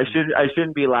yeah. I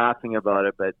shouldn't be laughing about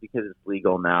it, but because it's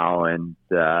legal now, and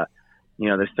there's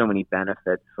so many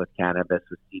benefits with cannabis,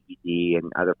 with CBD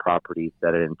and other properties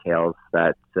that it entails,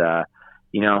 that I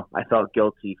felt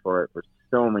guilty for it for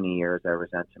so many years. I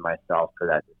resented myself for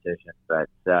that decision, but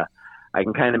I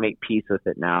can kind of make peace with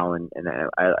it now. And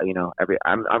I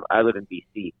live in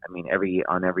BC. I mean,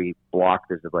 on every block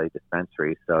there's a bloody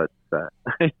dispensary. So it's, how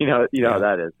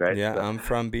that is, right? Yeah. So, I'm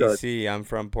from BC. I'm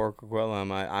from Port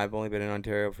Coquitlam. I've only been in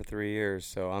Ontario for 3 years,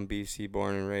 so I'm BC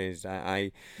born and raised.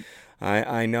 I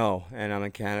know, and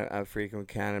I'm a frequent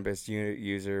cannabis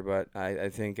user, but I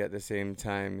think at the same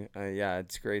time,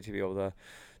 it's great to be able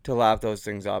to lap those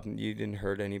things up. You didn't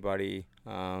hurt anybody.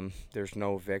 There's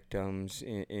no victims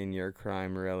in your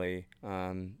crime, really.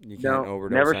 You can't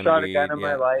overdose never on shot weed. a gun in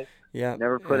my life. Yeah,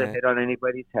 never put a hit on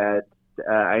anybody's head.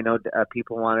 I know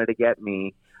people wanted to get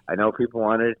me. I know people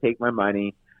wanted to take my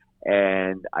money,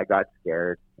 and I got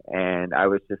scared. And I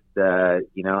was just, I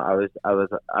was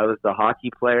the hockey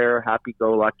player,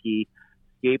 happy-go-lucky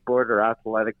skateboarder,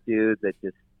 athletic dude that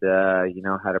just,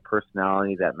 had a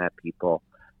personality that met people.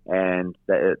 And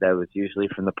that was usually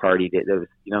from the party. That was,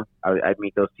 I'd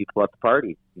meet those people at the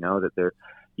parties. That they're,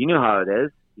 how it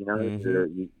is.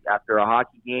 After a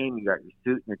hockey game, you got your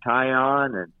suit and your tie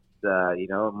on, and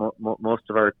most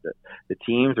of the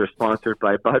teams are sponsored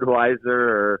by Budweiser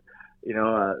or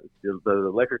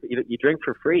the liquor. You drink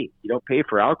for free. You don't pay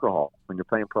for alcohol when you're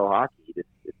playing pro hockey.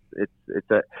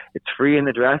 It's free in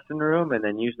the dressing room, and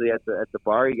then usually at the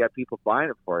bar you got people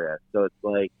buying it for you. So it's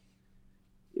like.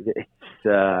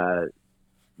 A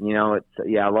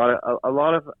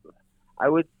lot of, I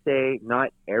would say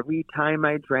not every time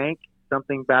I drank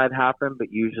something bad happened,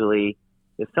 but usually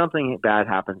if something bad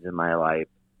happens in my life,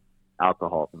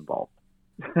 alcohol's involved.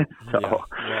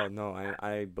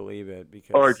 I believe it,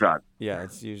 because or drugs. Yeah,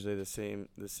 it's usually the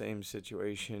same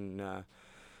situation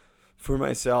For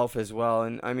myself as well.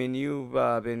 And I mean, you've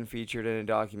been featured in a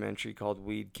documentary called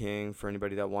Weed King. For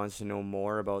anybody that wants to know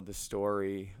more about the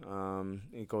story,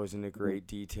 it goes into great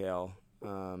detail.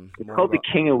 It's called The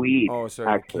King of Weed. Oh,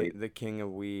 sorry, actually. the King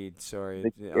of Weed. Sorry,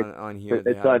 on here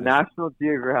it's on National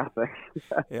Geographic.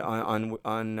 Yeah, on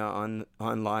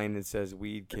online it says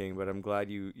Weed King, but I'm glad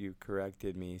you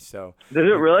corrected me. So does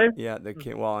it really? Yeah, the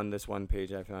King. Well, on this one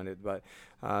page I found it, but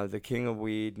the King of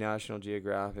Weed, National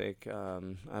Geographic.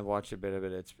 I've watched a bit of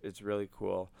it. It's really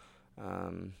cool.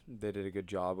 They did a good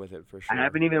job with it for sure. I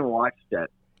haven't even watched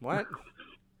it. What?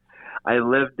 I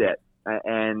lived it.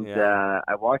 And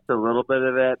I watched a little bit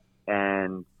of it,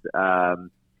 and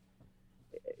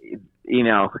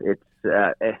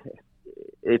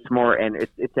it's more, and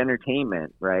it's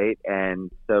entertainment, right? And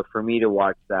so for me to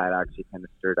watch that actually kind of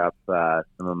stirred up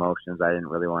some emotions I didn't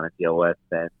really want to deal with,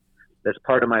 and that's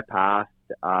part of my past.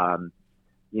 I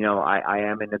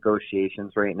am in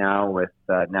negotiations right now with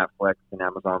Netflix and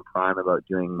Amazon Prime about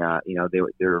doing,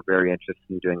 they were very interested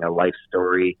in doing a life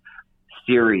story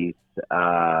series,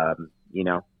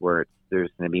 where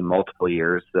there's going to be multiple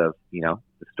years of, the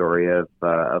story of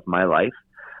my life.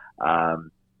 I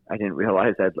didn't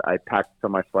realize I packed so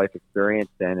much life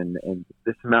experience in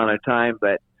this amount of time,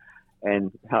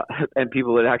 and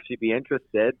people would actually be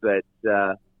interested, but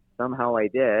somehow I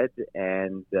did,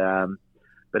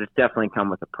 but it's definitely come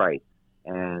with a price,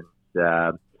 and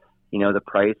the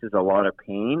price is a lot of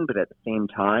pain, but at the same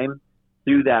time,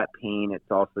 through that pain,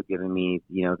 it's also given me,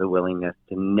 the willingness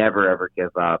to never, ever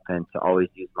give up and to always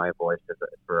use my voice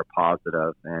for a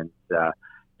positive, and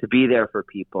to be there for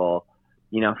people.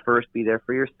 First be there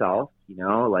for yourself,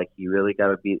 you really got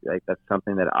to be, that's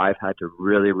something that I've had to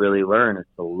really, really learn, is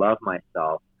to love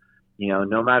myself,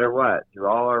 no matter what, through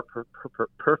all our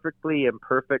perfectly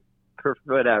imperfect,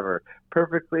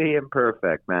 perfectly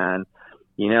imperfect, man,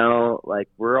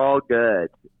 we're all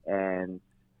good. And,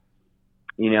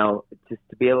 just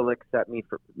to be able to accept me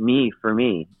for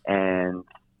me. And,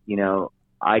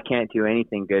 I can't do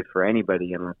anything good for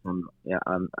anybody unless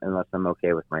I'm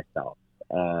okay with myself.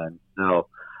 And so,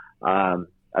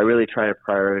 I really try to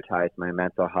prioritize my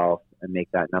mental health and make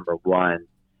that number one.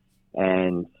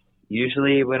 And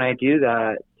usually when I do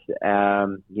that,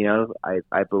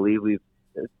 I believe we've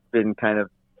been kind of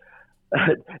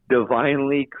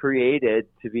divinely created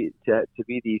to be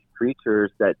these creatures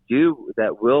that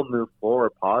will move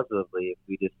forward positively if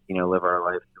we just live our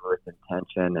lives with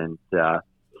intention and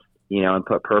and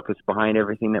put purpose behind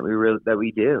everything that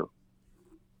we do.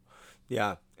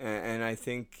 Yeah, and I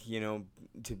think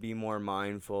to be more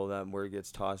mindful, that word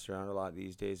gets tossed around a lot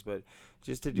these days, but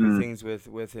just to do things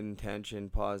with intention,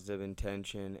 positive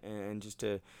intention, and just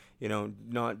to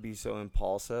not be so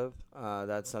impulsive.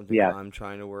 That's something that I'm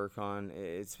trying to work on.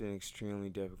 It's been extremely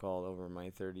difficult over my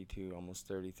 32, almost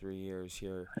 33 years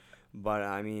here, but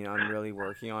I mean, I'm really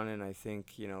working on it. And I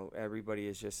think everybody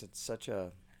is just at such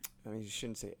a, you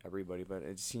shouldn't say everybody, but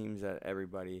it seems that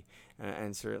everybody,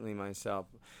 and certainly myself,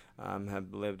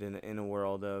 have lived in a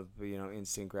world of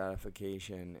instant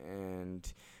gratification,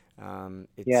 and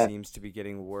it seems to be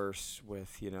getting worse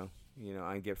with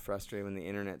I get frustrated when the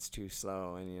internet's too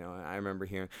slow, and I remember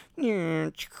hearing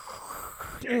and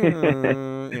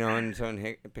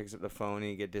someone picks up the phone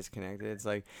and you get disconnected. It's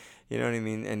like, you know what I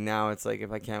mean? And now it's like,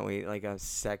 if I can't wait like a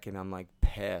second, I'm like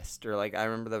pissed. Or like, I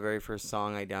remember the very first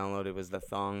song I downloaded was the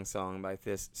Thong Song by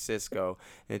Cisco,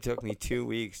 and it took me 2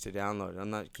 weeks to download it. I'm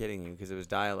not kidding you, because it was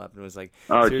dial-up, and it was like,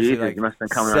 oh seriously, Jesus, like you must have been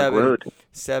coming unglued.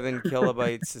 7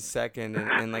 kilobytes a second,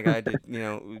 and like I had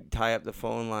to tie up the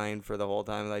phone line for the whole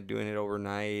time, like doing it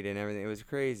overnight and everything. It was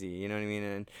crazy, you know what I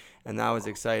mean? And that was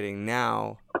exciting.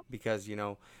 Now, because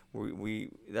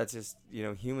we that's just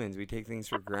humans, we take things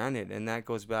for granted, and that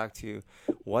goes back to,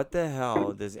 what the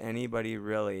hell does anybody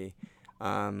really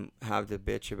have to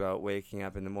bitch about waking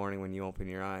up in the morning when you open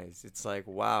your eyes? It's like,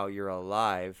 wow, you're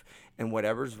alive, and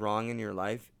whatever's wrong in your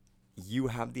life, you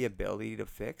have the ability to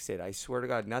fix it. I swear to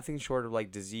God, nothing short of like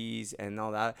disease and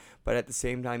all that. But at the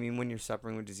same time, even when you're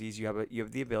suffering with disease, you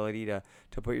have the ability to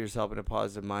put yourself in a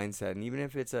positive mindset. And even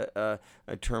if it's a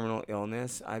terminal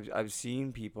illness, I've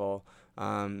seen people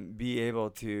be able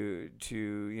to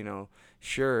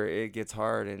sure, it gets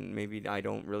hard, and maybe I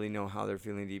don't really know how they're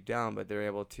feeling deep down, but they're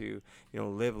able to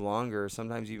live longer,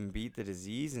 sometimes even beat the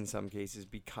disease in some cases,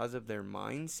 because of their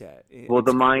mindset.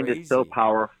 The mind is so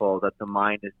powerful that the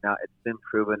mind is now, it's been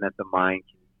proven that the mind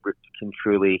can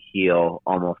truly heal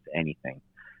almost anything,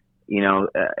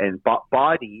 and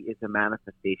body is a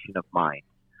manifestation of mind.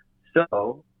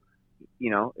 So,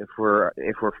 if we're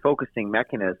focusing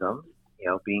mechanisms,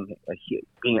 being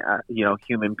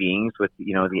human beings with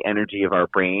the energy of our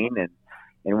brain, and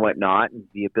and whatnot, and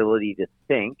the ability to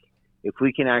think, if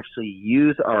we can actually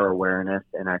use our awareness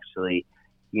and actually,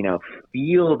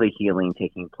 feel the healing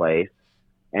taking place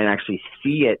and actually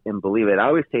see it and believe it. I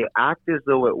always say act as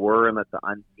though it were and let the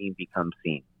unseen become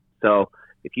seen. So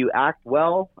if you act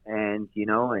well and,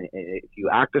 and if you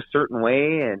act a certain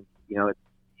way and, you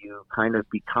kind of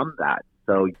become that.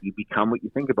 So you become what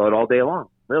you think about all day long,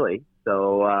 really.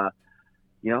 So,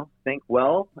 think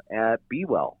well, be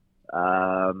well.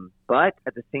 But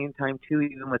at the same time too,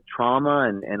 even with trauma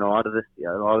and a lot of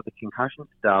the concussion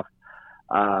stuff,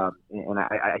 and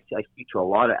I speak to a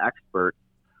lot of experts,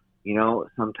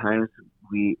 sometimes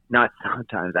I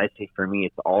say for me,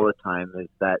 it's all the time, is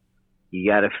that you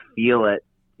got to feel it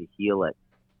to heal it,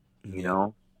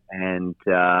 and,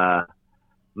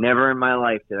 never in my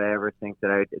life did I ever think that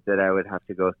I would have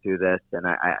to go through this. And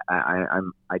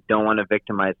I don't want to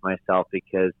victimize myself,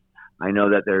 because I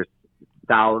know that there's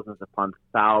thousands upon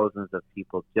thousands of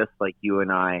people just like you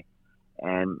and I,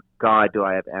 and God, do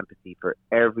I have empathy for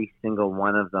every single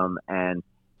one of them and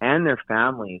their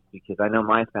families, because I know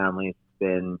my family's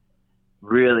been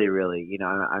really, really,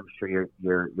 I'm sure your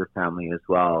family as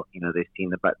well. They've seen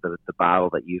the battle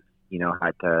that you've,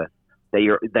 had to,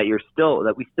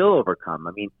 that we still overcome.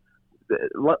 I mean,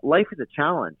 life is a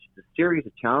challenge, it's a series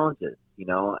of challenges,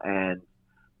 and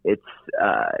it's,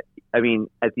 at the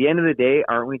end of the day,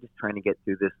 aren't we just trying to get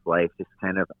through this life just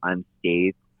kind of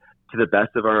unscathed to the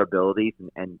best of our abilities,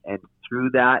 and through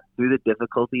the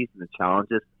difficulties and the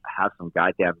challenges, have some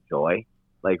goddamn joy?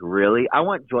 Like, really, I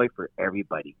want joy for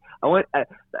everybody. I want I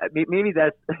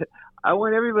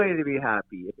want everybody to be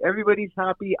happy. If everybody's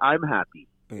happy, I'm happy.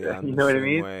 Yeah, you know what I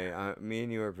mean? Way. Me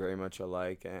and you are very much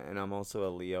alike, and I'm also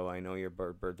a Leo. I know your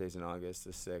birthday's in August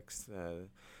the 6th.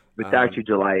 It's actually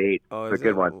July 8th. Oh, it's a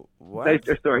good one. What?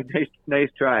 Nice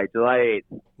try. July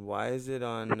 8th. Why is it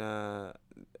on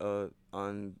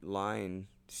online?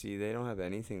 See, they don't have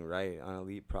anything right. On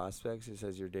Elite Prospects, it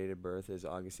says your date of birth is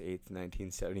August 8th,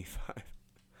 1975.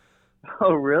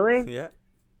 Oh, really? Yeah.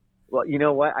 Well, you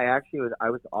know what? I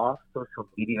was off social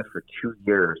media for 2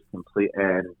 years complete,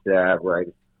 and and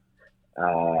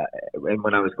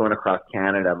when I was going across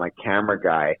Canada, my camera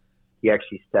guy, he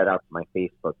actually set up my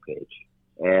Facebook page,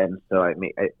 and so I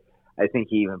think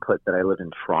he even put that I lived in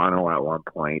Toronto at one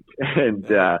point, and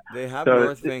they have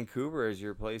North Vancouver as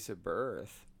your place of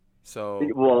birth. So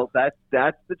well, that's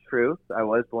the truth. I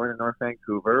was born in North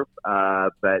Vancouver,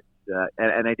 but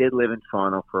and I did live in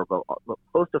Toronto for about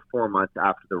close to 4 months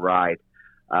after the ride.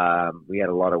 We had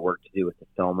a lot of work to do with the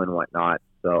film and whatnot,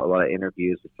 so a lot of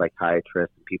interviews with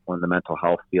psychiatrists and people in the mental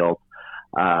health field,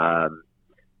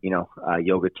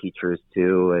 yoga teachers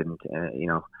too, and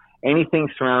anything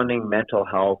surrounding mental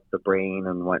health, the brain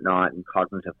and whatnot, and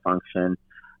cognitive function.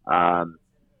 The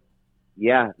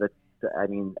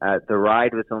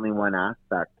ride was only one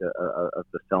aspect of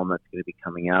the film that's going to be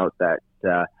coming out that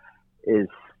is,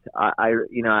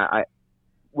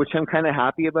 which I'm kind of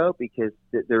happy about, because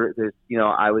there's,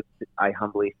 I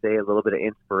humbly say, a little bit of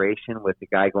inspiration with the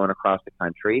guy going across the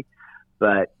country,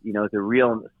 but the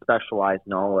real specialized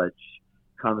knowledge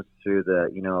comes through a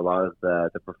lot of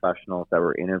the professionals that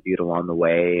were interviewed along the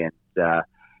way,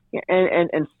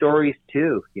 and stories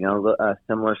too,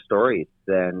 similar stories.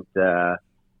 And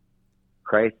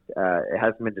Christ, it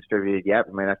hasn't been distributed yet.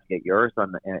 We might have to get yours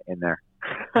in there.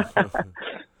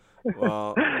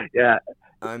 Well, yeah.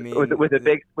 I mean, with a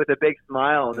big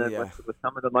smile, and then with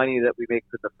some of the money that we make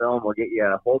for the film, we'll get you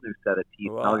a whole new set of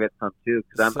teeth. Well, and I'll get some too,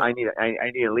 because I need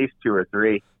at least 2 or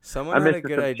 3. Someone had a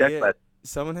good idea.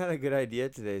 Someone had a good idea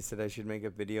today. Said I should make a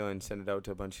video and send it out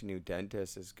to a bunch of new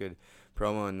dentists as good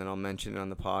promo, and then I'll mention it on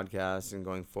the podcast and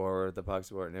going forward, the puck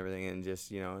support and everything, and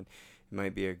just it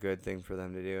might be a good thing for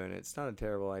them to do, and it's not a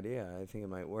terrible idea. I think it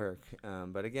might work.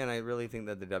 But again, I really think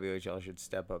that the WHL should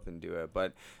step up and do it.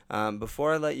 But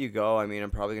before I let you go, I mean,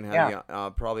 I'm probably gonna have you. I'll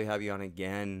probably have you on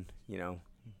again.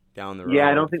 Down the road. Yeah,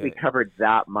 I don't think we covered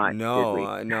that much.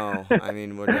 No, no. I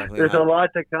mean, we'll definitely. There's a lot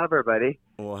to cover, buddy.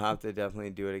 We'll have to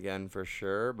definitely do it again for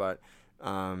sure. But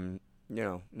not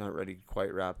ready to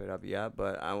quite wrap it up yet.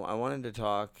 But I wanted to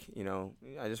talk.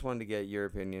 I just wanted to get your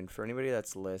opinion for anybody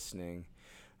that's listening.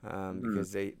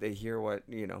 Because they hear what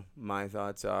my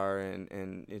thoughts are,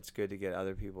 and it's good to get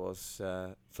other people's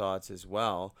thoughts as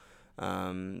well,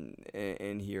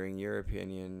 and hearing your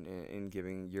opinion and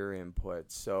giving your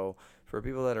input. So for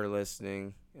people that are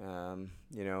listening,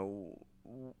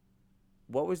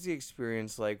 what was the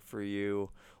experience like for you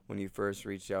when you first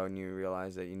reached out and you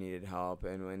realized that you needed help,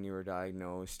 and when you were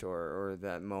diagnosed, or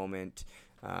that moment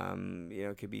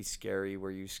It could be scary.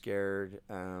 Were you scared?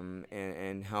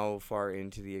 And how far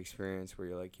into the experience were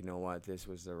you like, you know what, this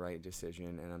was the right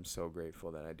decision, and I'm so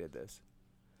grateful that I did this?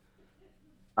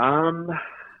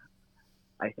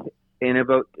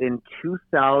 In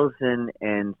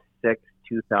 2006,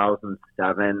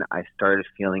 2007, I started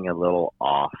feeling a little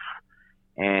off,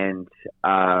 and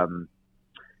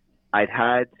I'd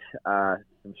had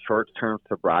some short-term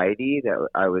sobriety that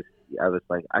I was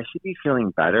like, I should be feeling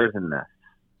better than this.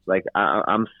 Like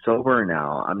I'm sober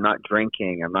now. I'm not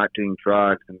drinking. I'm not doing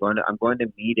drugs. I'm going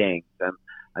to meetings. I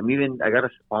got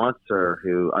a sponsor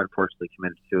who unfortunately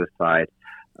committed suicide.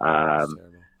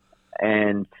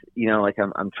 And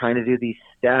I'm trying to do these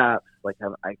steps. Like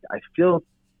I feel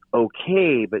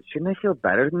okay, but shouldn't I feel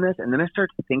better than this? And then I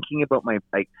started thinking about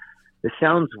this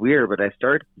sounds weird, but I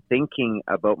started thinking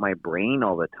about my brain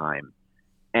all the time.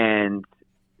 And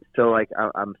so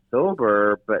I'm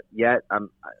sober, but yet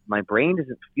my brain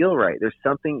doesn't feel right. There's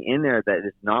something in there that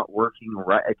is not working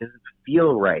right. It doesn't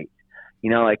feel right.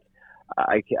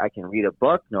 I can read a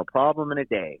book, no problem, in a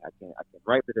day. I can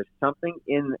write, but there's something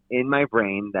in my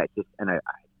brain that just, and I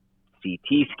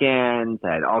CT scans,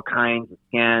 I had all kinds of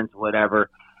scans, whatever,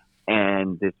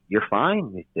 and you're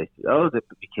fine. Because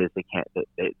they can't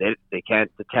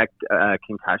detect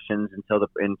concussions until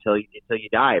you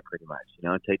die, pretty much.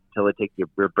 Until they take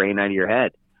your brain out of your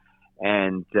head.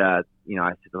 And I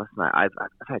said, listen, I've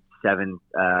had 7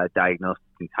 diagnosed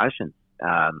concussions,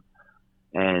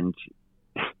 and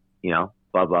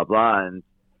blah blah blah. And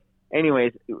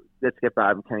anyways, let's get back.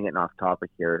 I'm kind of getting off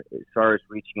topic here. As far as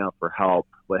reaching out for help,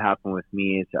 what happened with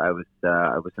me is I was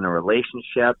in a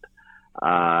relationship.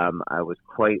 I was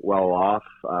quite well off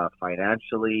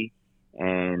financially,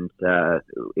 and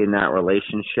in that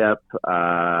relationship,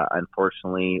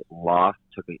 unfortunately,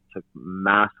 took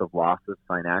massive losses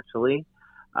financially,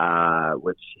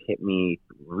 which hit me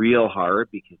real hard,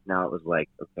 because now it was like,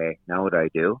 okay, now what do I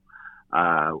do?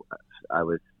 I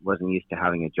wasn't used to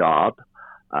having a job,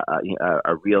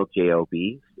 a real job.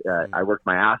 I worked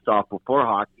my ass off before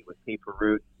hockey with paper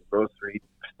routes, grocery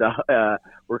stuff,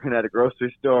 working at a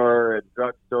grocery store and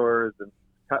drugstores and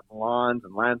cutting lawns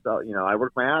and land salt. I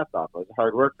worked my ass off. I was a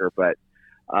hard worker, but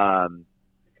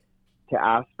to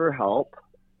ask for help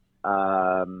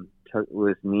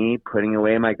was me putting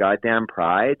away my goddamn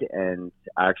pride and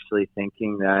actually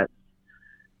thinking that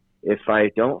if I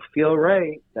don't feel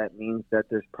right, that means that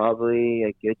there's probably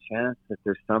a good chance that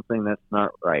there's something that's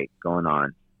not right going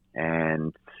on.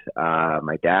 And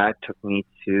my dad took me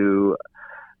to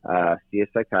see a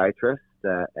psychiatrist,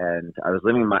 and I was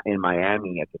living in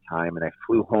Miami at the time, and I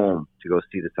flew home to go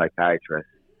see the psychiatrist.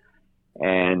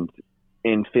 And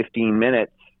in 15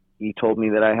 minutes, he told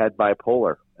me that I had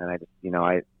bipolar. And I just,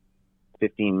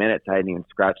 15 minutes, I hadn't even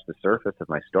scratched the surface of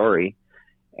my story.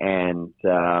 And,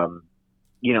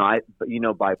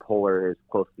 bipolar is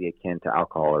closely akin to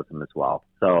alcoholism as well.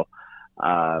 So,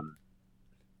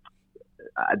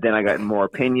 then I got more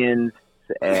opinions,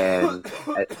 and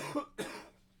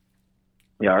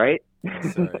you all right?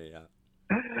 Sorry, yeah.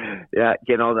 Yeah,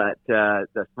 getting all that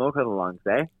the smoke out of the lungs,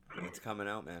 eh? It's coming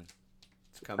out, man.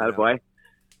 It's coming out. Boy.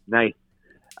 Nice.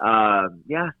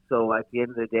 So at the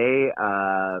end of the day,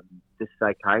 this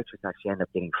psychiatrist actually ended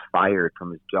up getting fired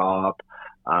from his job.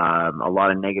 A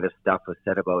lot of negative stuff was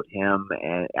said about him,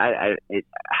 and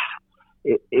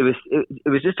it was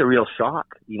just a real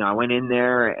shock. I went in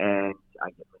there and I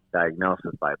get diagnosed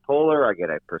with bipolar. I get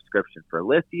a prescription for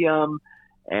lithium,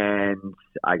 and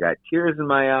I got tears in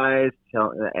my eyes.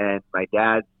 And my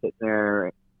dad's sitting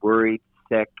there worried,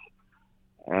 sick,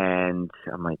 and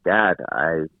I'm like, Dad,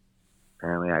 I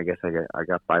guess I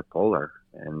got bipolar,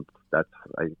 and that's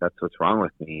what's wrong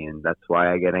with me, and that's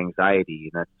why I get anxiety,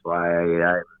 and that's why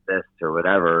I this or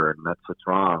whatever, and that's what's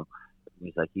wrong. And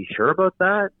he's like, you sure about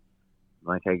that? I'm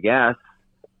like, I guess.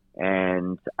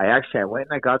 And I went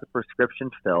and I got the prescription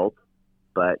filled,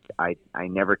 but I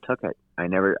never took it. I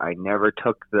never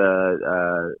took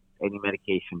the any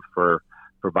medication for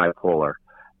bipolar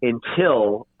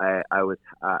until I was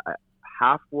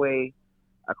halfway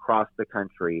across the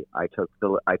country. I took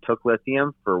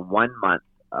lithium for 1 month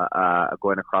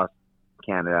going across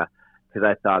Canada, because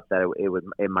I thought that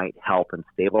it might help and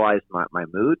stabilize my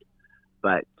mood,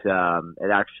 but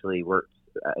it actually worked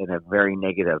in a very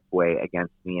negative way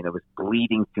against me, and it was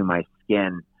bleeding through my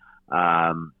skin.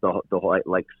 The whole,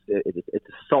 it's a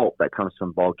salt that comes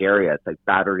from Bulgaria. It's like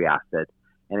battery acid,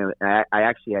 and I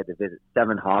actually had to visit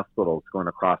 7 hospitals going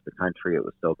across the country. It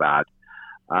was so bad.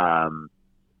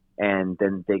 And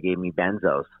then they gave me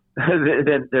benzos.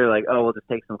 Then they're like, oh, we'll just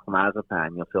take some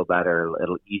clonazepam. You'll feel better.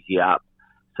 It'll ease you up.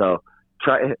 So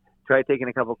try try taking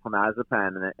a couple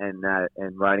clonazepam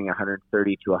and riding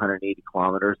 130 to 180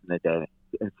 kilometers in a day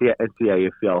and see how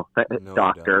you feel. No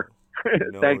Doctor.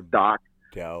 Thanks, Doc.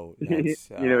 Doubt. You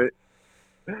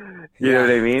know what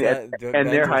I mean? And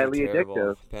they're highly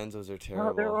addictive. Benzos are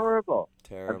terrible. Oh, they're horrible.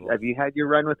 Terrible. Have you had your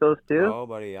run with those too? Oh,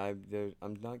 buddy, I'm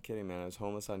not kidding, man. I was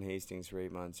homeless on Hastings for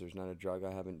 8 months. There's not a drug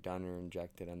I haven't done or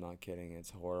injected. I'm not kidding.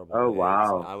 It's horrible. Oh,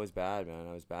 wow. I was bad, man.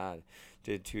 I was bad.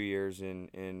 Did 2 years in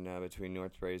between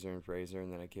North Fraser and Fraser,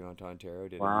 and then I came out to Ontario.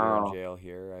 Did a year in jail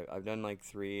here. I've done like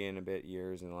 3 and a bit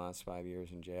years in the last 5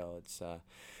 years in jail. It's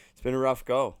been a rough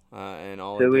go, and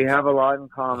all. So we have a lot in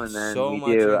common, then. So much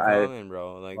in common,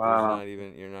 bro. Like,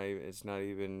 it's not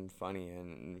even funny,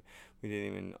 and we didn't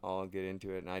even all get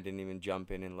into it, and I didn't even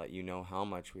jump in and let you know how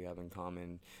much we have in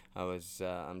common.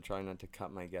 I'm trying not to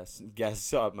cut my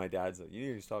guests up. My dad's like, you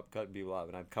need to stop cutting people up,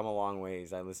 and I've come a long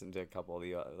ways. I listened to a couple of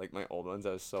the like my old ones.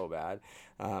 I was so bad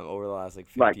over the last like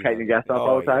 50 Like cutting your guests off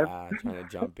all the time? Yeah, trying to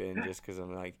jump in just because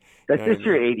I'm like. That's just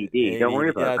your ADD. Don't worry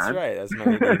about that. That's right. That's my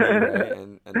ADD,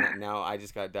 right? And now I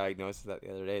just got diagnosed with that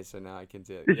the other day, so now I can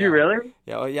do it. Did you really?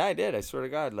 Yeah. Oh, yeah, I did. I swear to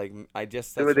God. Like, I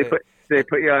just. So did they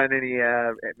put you on any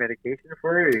medication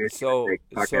for it? I'm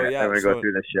going to go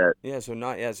through this shit. Yeah. So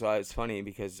it's funny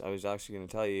because I was actually going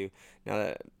to tell you now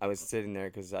that I was sitting there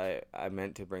because I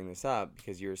meant to bring this up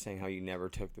because you were saying how you never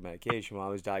took the medication. Well, I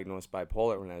was diagnosed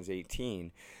bipolar when I was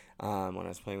 18. When I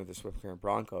was playing with the Swift Current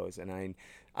Broncos, and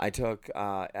I took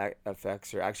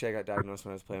Effexor. Actually, I got diagnosed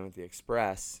when I was playing with the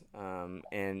Express,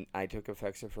 and I took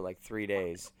Effexor for like 3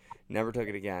 days. Never took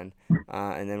it again.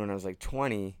 And then when I was like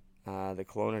 20, the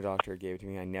Kelowna doctor gave it to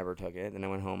me. I never took it. Then I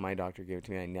went home. My doctor gave it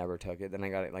to me. I never took it. Then I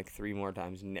got it like 3 more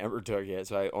times. Never took it.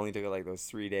 So I only took it like those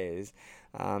 3 days.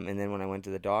 And then when I went to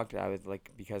the doctor, I was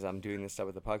like, because I'm doing this stuff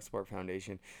with the Puck Sport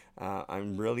Foundation,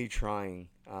 I'm really trying,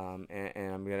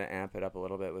 and I'm going to amp it up a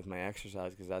little bit with my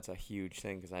exercise because that's a huge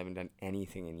thing because I haven't done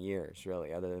anything in years,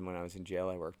 really, other than when I was in jail.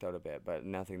 I worked out a bit, but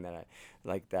nothing that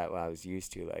I was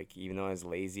used to. Like, even though I was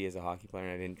lazy as a hockey player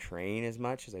and I didn't train as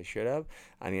much as I should have,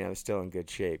 I mean, I was still in good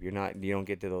shape. You don't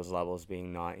get to those levels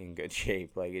being not in good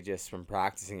shape. Like, it just from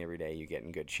practicing every day, you get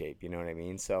in good shape. You know what I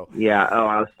mean? So yeah,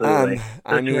 absolutely.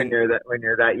 When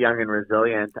you're that young and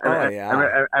resilient.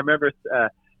 Yeah. I remember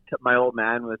my old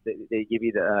man they give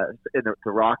you the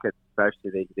Rockets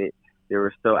especially they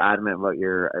were so adamant about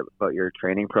your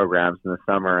training programs in the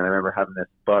summer, and I remember having this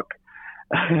book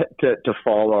to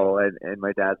follow, and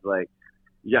my dad's like,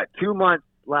 you got 2 months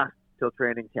left till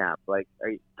training camp. Like,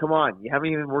 come on, you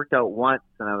haven't even worked out once.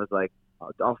 And I was like,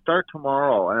 I'll start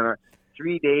tomorrow. And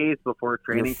 3 days before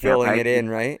training camp, filling it in,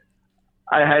 right?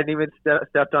 I hadn't even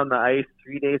stepped on the ice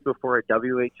 3 days before a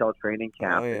WHL training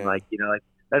camp. And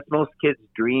that's most kids'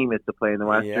 dream is to play in the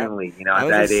Western League. I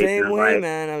was the same way,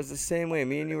 man. I was the same way.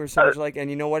 Me and you were so much like, and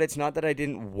you know what? It's not that I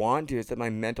didn't want to. It's that my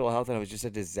mental health and I was just a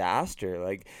disaster.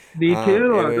 Like, me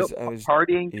too. I was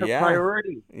partying to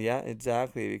priority. Yeah,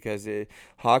 exactly. Because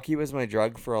hockey was my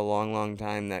drug for a long, long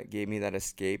time. That gave me that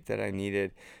escape that I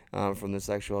needed. From the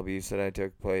sexual abuse that I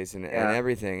took place and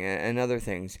everything and other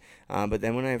things. But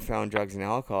then when I found drugs and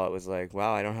alcohol, it was like,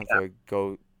 wow, I don't have to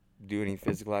go do any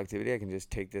physical activity. I can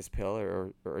just take this pill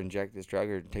or inject this drug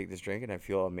or take this drink and I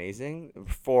feel amazing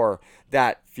for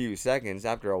that few seconds.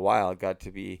 After a while, it got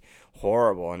to be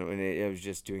horrible, and it was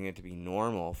just doing it to be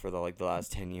normal for the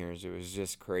last 10 years. It was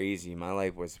just crazy. My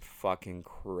life was fucking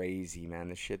crazy, man.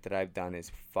 The shit that I've done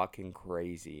is fucking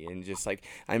crazy, and just like,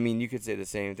 I mean, you could say the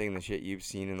same thing. The shit you've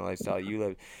seen in the lifestyle you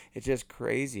live, it's just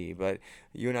crazy. But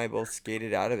you and I both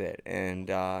skated out of it, and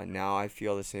now I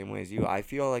feel the same way as you. I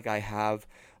feel like I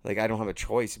don't have a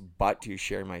choice but to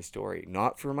share my story,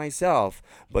 not for myself,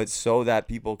 but so that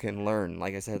people can learn.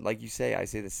 Like I said, like you say, I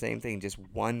say the same thing. Just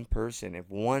one person. If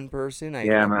one person,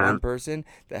 one person,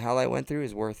 the hell I went through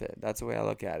is worth it. That's the way I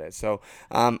look at it. So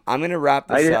I'm gonna wrap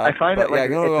this up. I find it like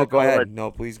go ahead.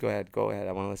 No, please go ahead. Go ahead.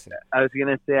 I want to listen. I was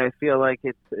gonna say I feel like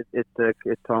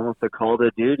it's almost a call to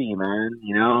duty, man.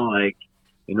 You know, like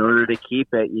in order to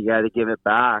keep it, you got to give it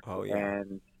back. Oh yeah.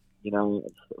 And you know,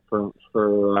 for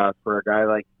a guy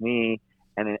like me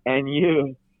and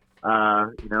you,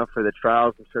 you know, for the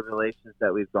trials and tribulations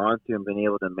that we've gone through and been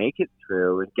able to make it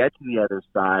through and get to the other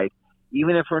side,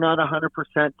 even if we're not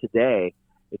 100% today,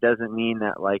 it doesn't mean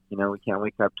that, like, you know, we can't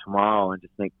wake up tomorrow and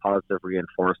just make positive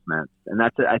reinforcements. And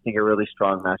that's, I think, a really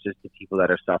strong message to people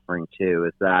that are suffering too,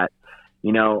 is that,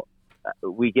 you know,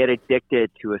 we get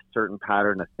addicted to a certain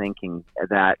pattern of thinking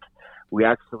that we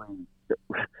actually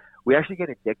get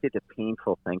addicted to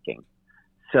painful thinking.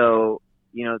 So,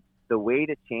 you know, the way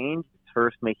to change is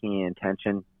first making an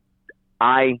intention.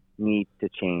 I need to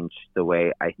change the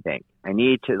way I think. I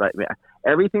need to, like,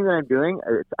 everything that I'm doing,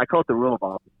 I call it the rule of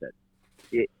opposites.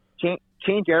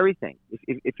 Change everything.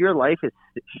 If your life is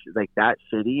like that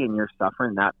shitty and you're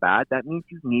suffering that bad, that means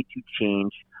you need to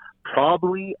change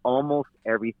probably almost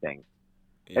everything,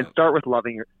 and start with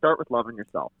loving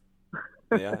yourself.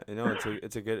 Yeah,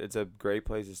 it's a great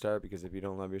place to start, because if you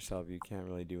don't love yourself, you can't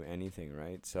really do anything,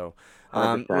 right? So,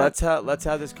 let's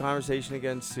have this conversation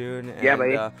again soon. And, yeah,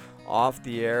 buddy. Off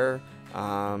the air,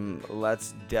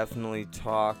 let's definitely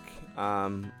talk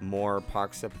more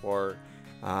puck support.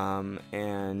 And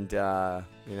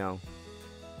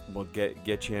we'll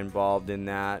get you involved in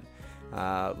that.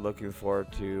 Looking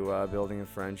forward to building a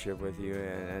friendship with you,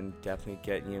 and definitely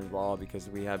getting you involved, because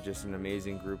we have just an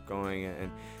amazing group going. And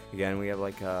again, we have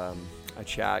like a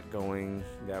chat going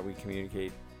that we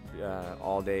communicate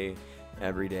all day,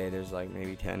 every day. There's like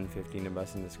maybe 10, 15 of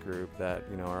us in this group that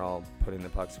are all putting the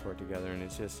puck support together, and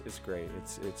it's great.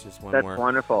 It's just one more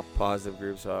wonderful positive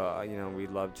group. So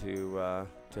we'd love to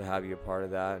have you a part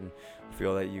of that, and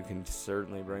feel that you can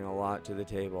certainly bring a lot to the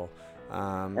table.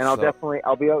 And I'll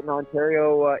be out in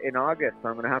Ontario in August, so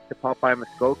I'm going to have to pop by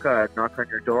Muskoka and knock on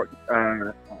your door.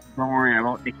 Don't worry, I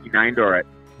won't Nicky Nine-door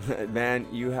it. Man,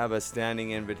 you have a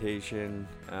standing invitation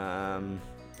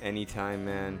anytime,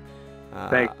 man.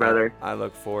 Thanks, brother. I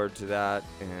look forward to that,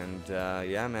 and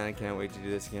man, I can't wait to do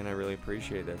this again. I really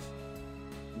appreciate this.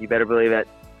 You better believe it.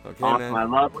 Okay, awesome, man. I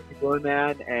love what you're doing,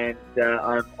 man, and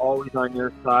I'm always on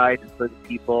your side, and for the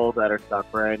people that are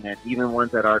suffering, and even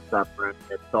ones that aren't suffering.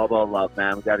 It's all about love,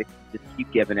 man. We got to just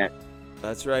keep giving it.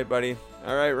 That's right, buddy.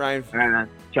 All right, Ryan. All right, man.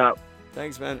 Ciao.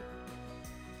 Thanks, man.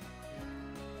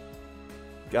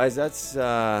 Guys, that's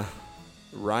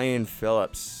Ryan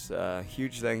Phillips.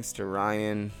 Huge thanks to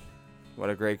Ryan.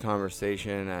 What a great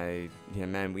conversation.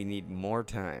 Man, we need more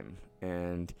time,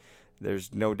 and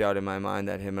there's no doubt in my mind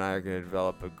that him and I are going to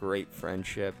develop a great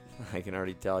friendship. I can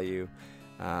already tell you.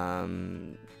 I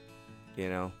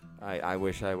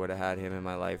wish I would have had him in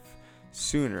my life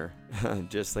sooner,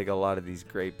 just like a lot of these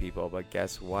great people. But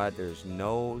guess what? There's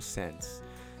no sense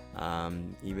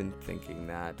even thinking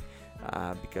that,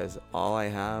 because all I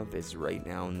have is right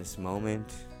now in this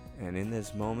moment. And in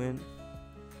this moment,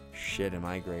 shit, am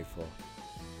I grateful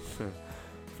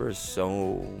for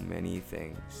so many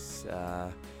things.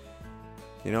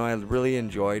 I really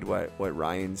enjoyed what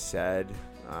Ryan said,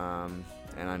 and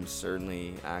I'm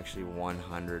certainly actually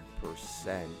 100%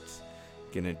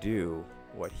 gonna do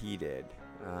what he did,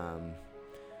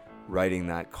 writing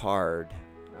that card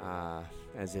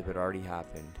as if it already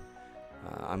happened.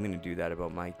 I'm gonna do that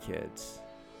about my kids.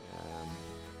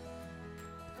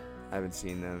 I haven't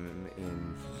seen them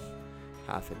in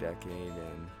half a decade,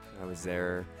 and I was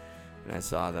there and I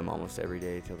saw them almost every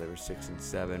day till they were 6 and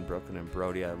 7. Brooklyn and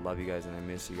Brody, I love you guys and I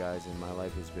miss you guys, and my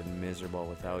life has been miserable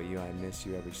without you. I miss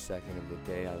you every second of the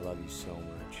day. I love you so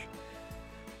much.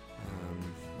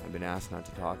 I've been asked not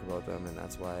to talk about them, and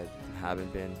that's why I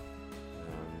haven't been,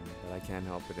 but I can't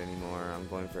help it anymore. I'm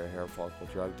going for a hair follicle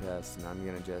drug test, and I'm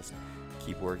going to just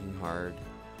keep working hard,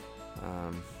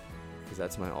 because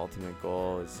that's my ultimate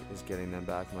goal, is getting them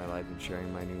back in my life and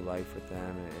sharing my new life with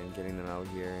them, and getting them out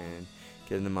here and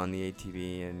getting them on the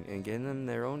ATV, and getting them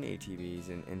their own ATVs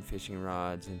and fishing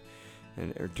rods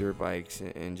or dirt bikes,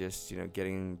 and just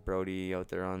getting Brody out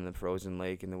there on the frozen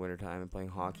lake in the wintertime and playing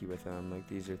hockey with them. Like,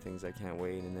 these are things I can't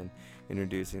wait. And then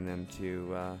introducing them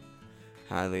to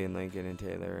Hadley and Lincoln and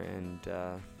Taylor and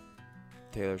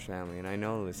Taylor's family. And I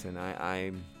know, listen,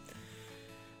 I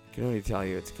can only tell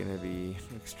you it's going to be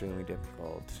extremely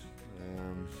difficult,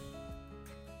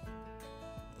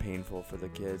 painful for the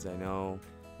kids, I know,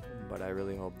 but I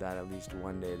really hope that at least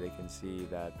one day they can see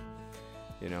that,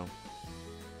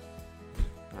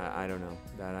 I don't know,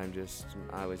 that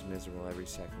I was miserable every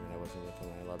second that I wasn't with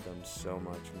them. I love them so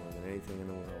much more than anything in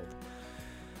the world.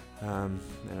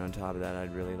 And on top of that,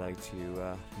 I'd really like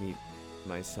to meet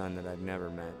my son that I've never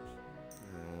met.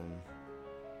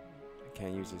 I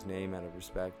can't use his name out of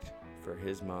respect for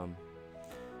his mom,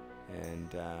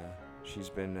 and she's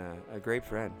been a great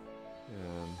friend.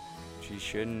 She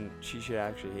should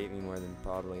actually hate me more than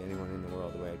probably anyone in the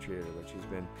world the way I treated her, but she's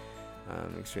been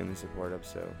extremely supportive,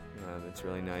 so it's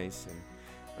really nice.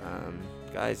 And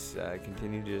guys,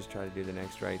 continue to just try to do the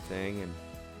next right thing, and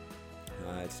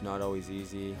it's not always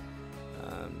easy.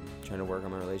 Trying to work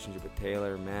on my relationship with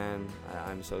Taylor, man,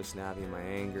 I'm so snappy in my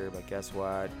anger, but guess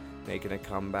what? Making a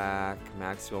comeback.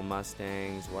 Maxville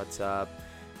Mustangs, what's up?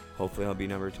 Hopefully I'll be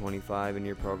number 25 in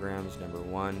your programs, number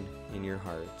 1 in your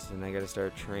hearts. And I got to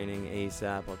start training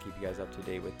ASAP. I'll keep you guys up to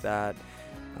date with that.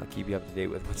 I'll keep you up to date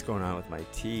with what's going on with my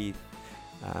teeth.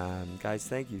 Guys,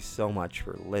 thank you so much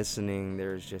for listening.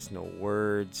 There's just no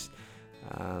words.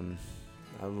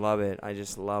 I love it. I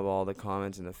just love all the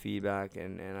comments and the feedback,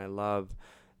 and I love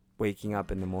waking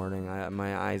up in the morning.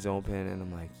 My eyes open, and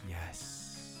I'm like,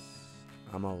 yes,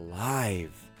 I'm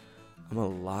alive. I'm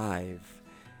alive.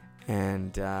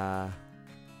 And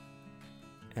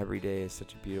every day is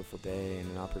such a beautiful day and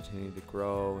an opportunity to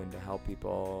grow and to help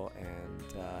people and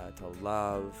to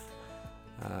love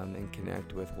and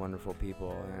connect with wonderful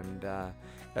people. And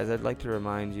guys, I'd like to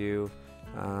remind you,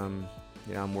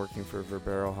 I'm working for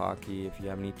Verbero Hockey. If you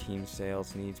have any team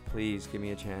sales needs, please give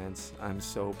me a chance. I'm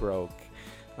so broke.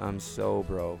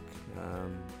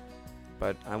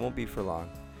 But I won't be for long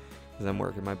because I'm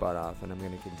working my butt off, and I'm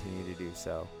going to continue to do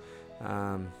so.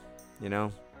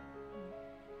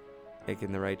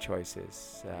 Making the right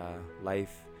choices.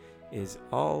 Life is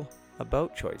all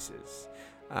about choices.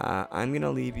 I'm going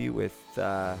to leave you with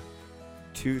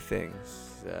two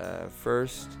things.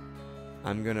 First,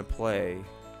 I'm going to play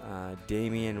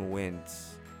Damien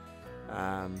Wint's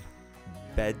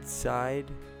Bedside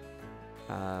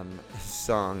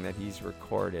song that he's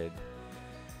recorded.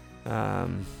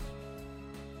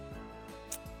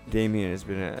 Damien has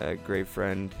been a great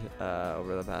friend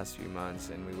over the past few months,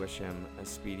 and we wish him a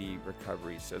speedy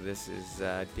recovery. So this is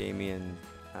Damien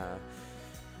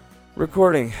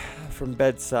recording from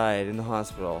bedside in the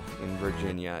hospital in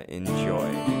Virginia.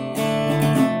 Enjoy.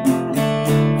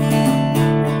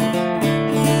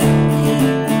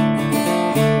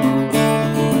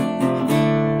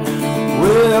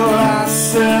 Well, I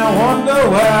said, I wonder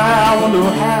why, I wonder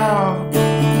how.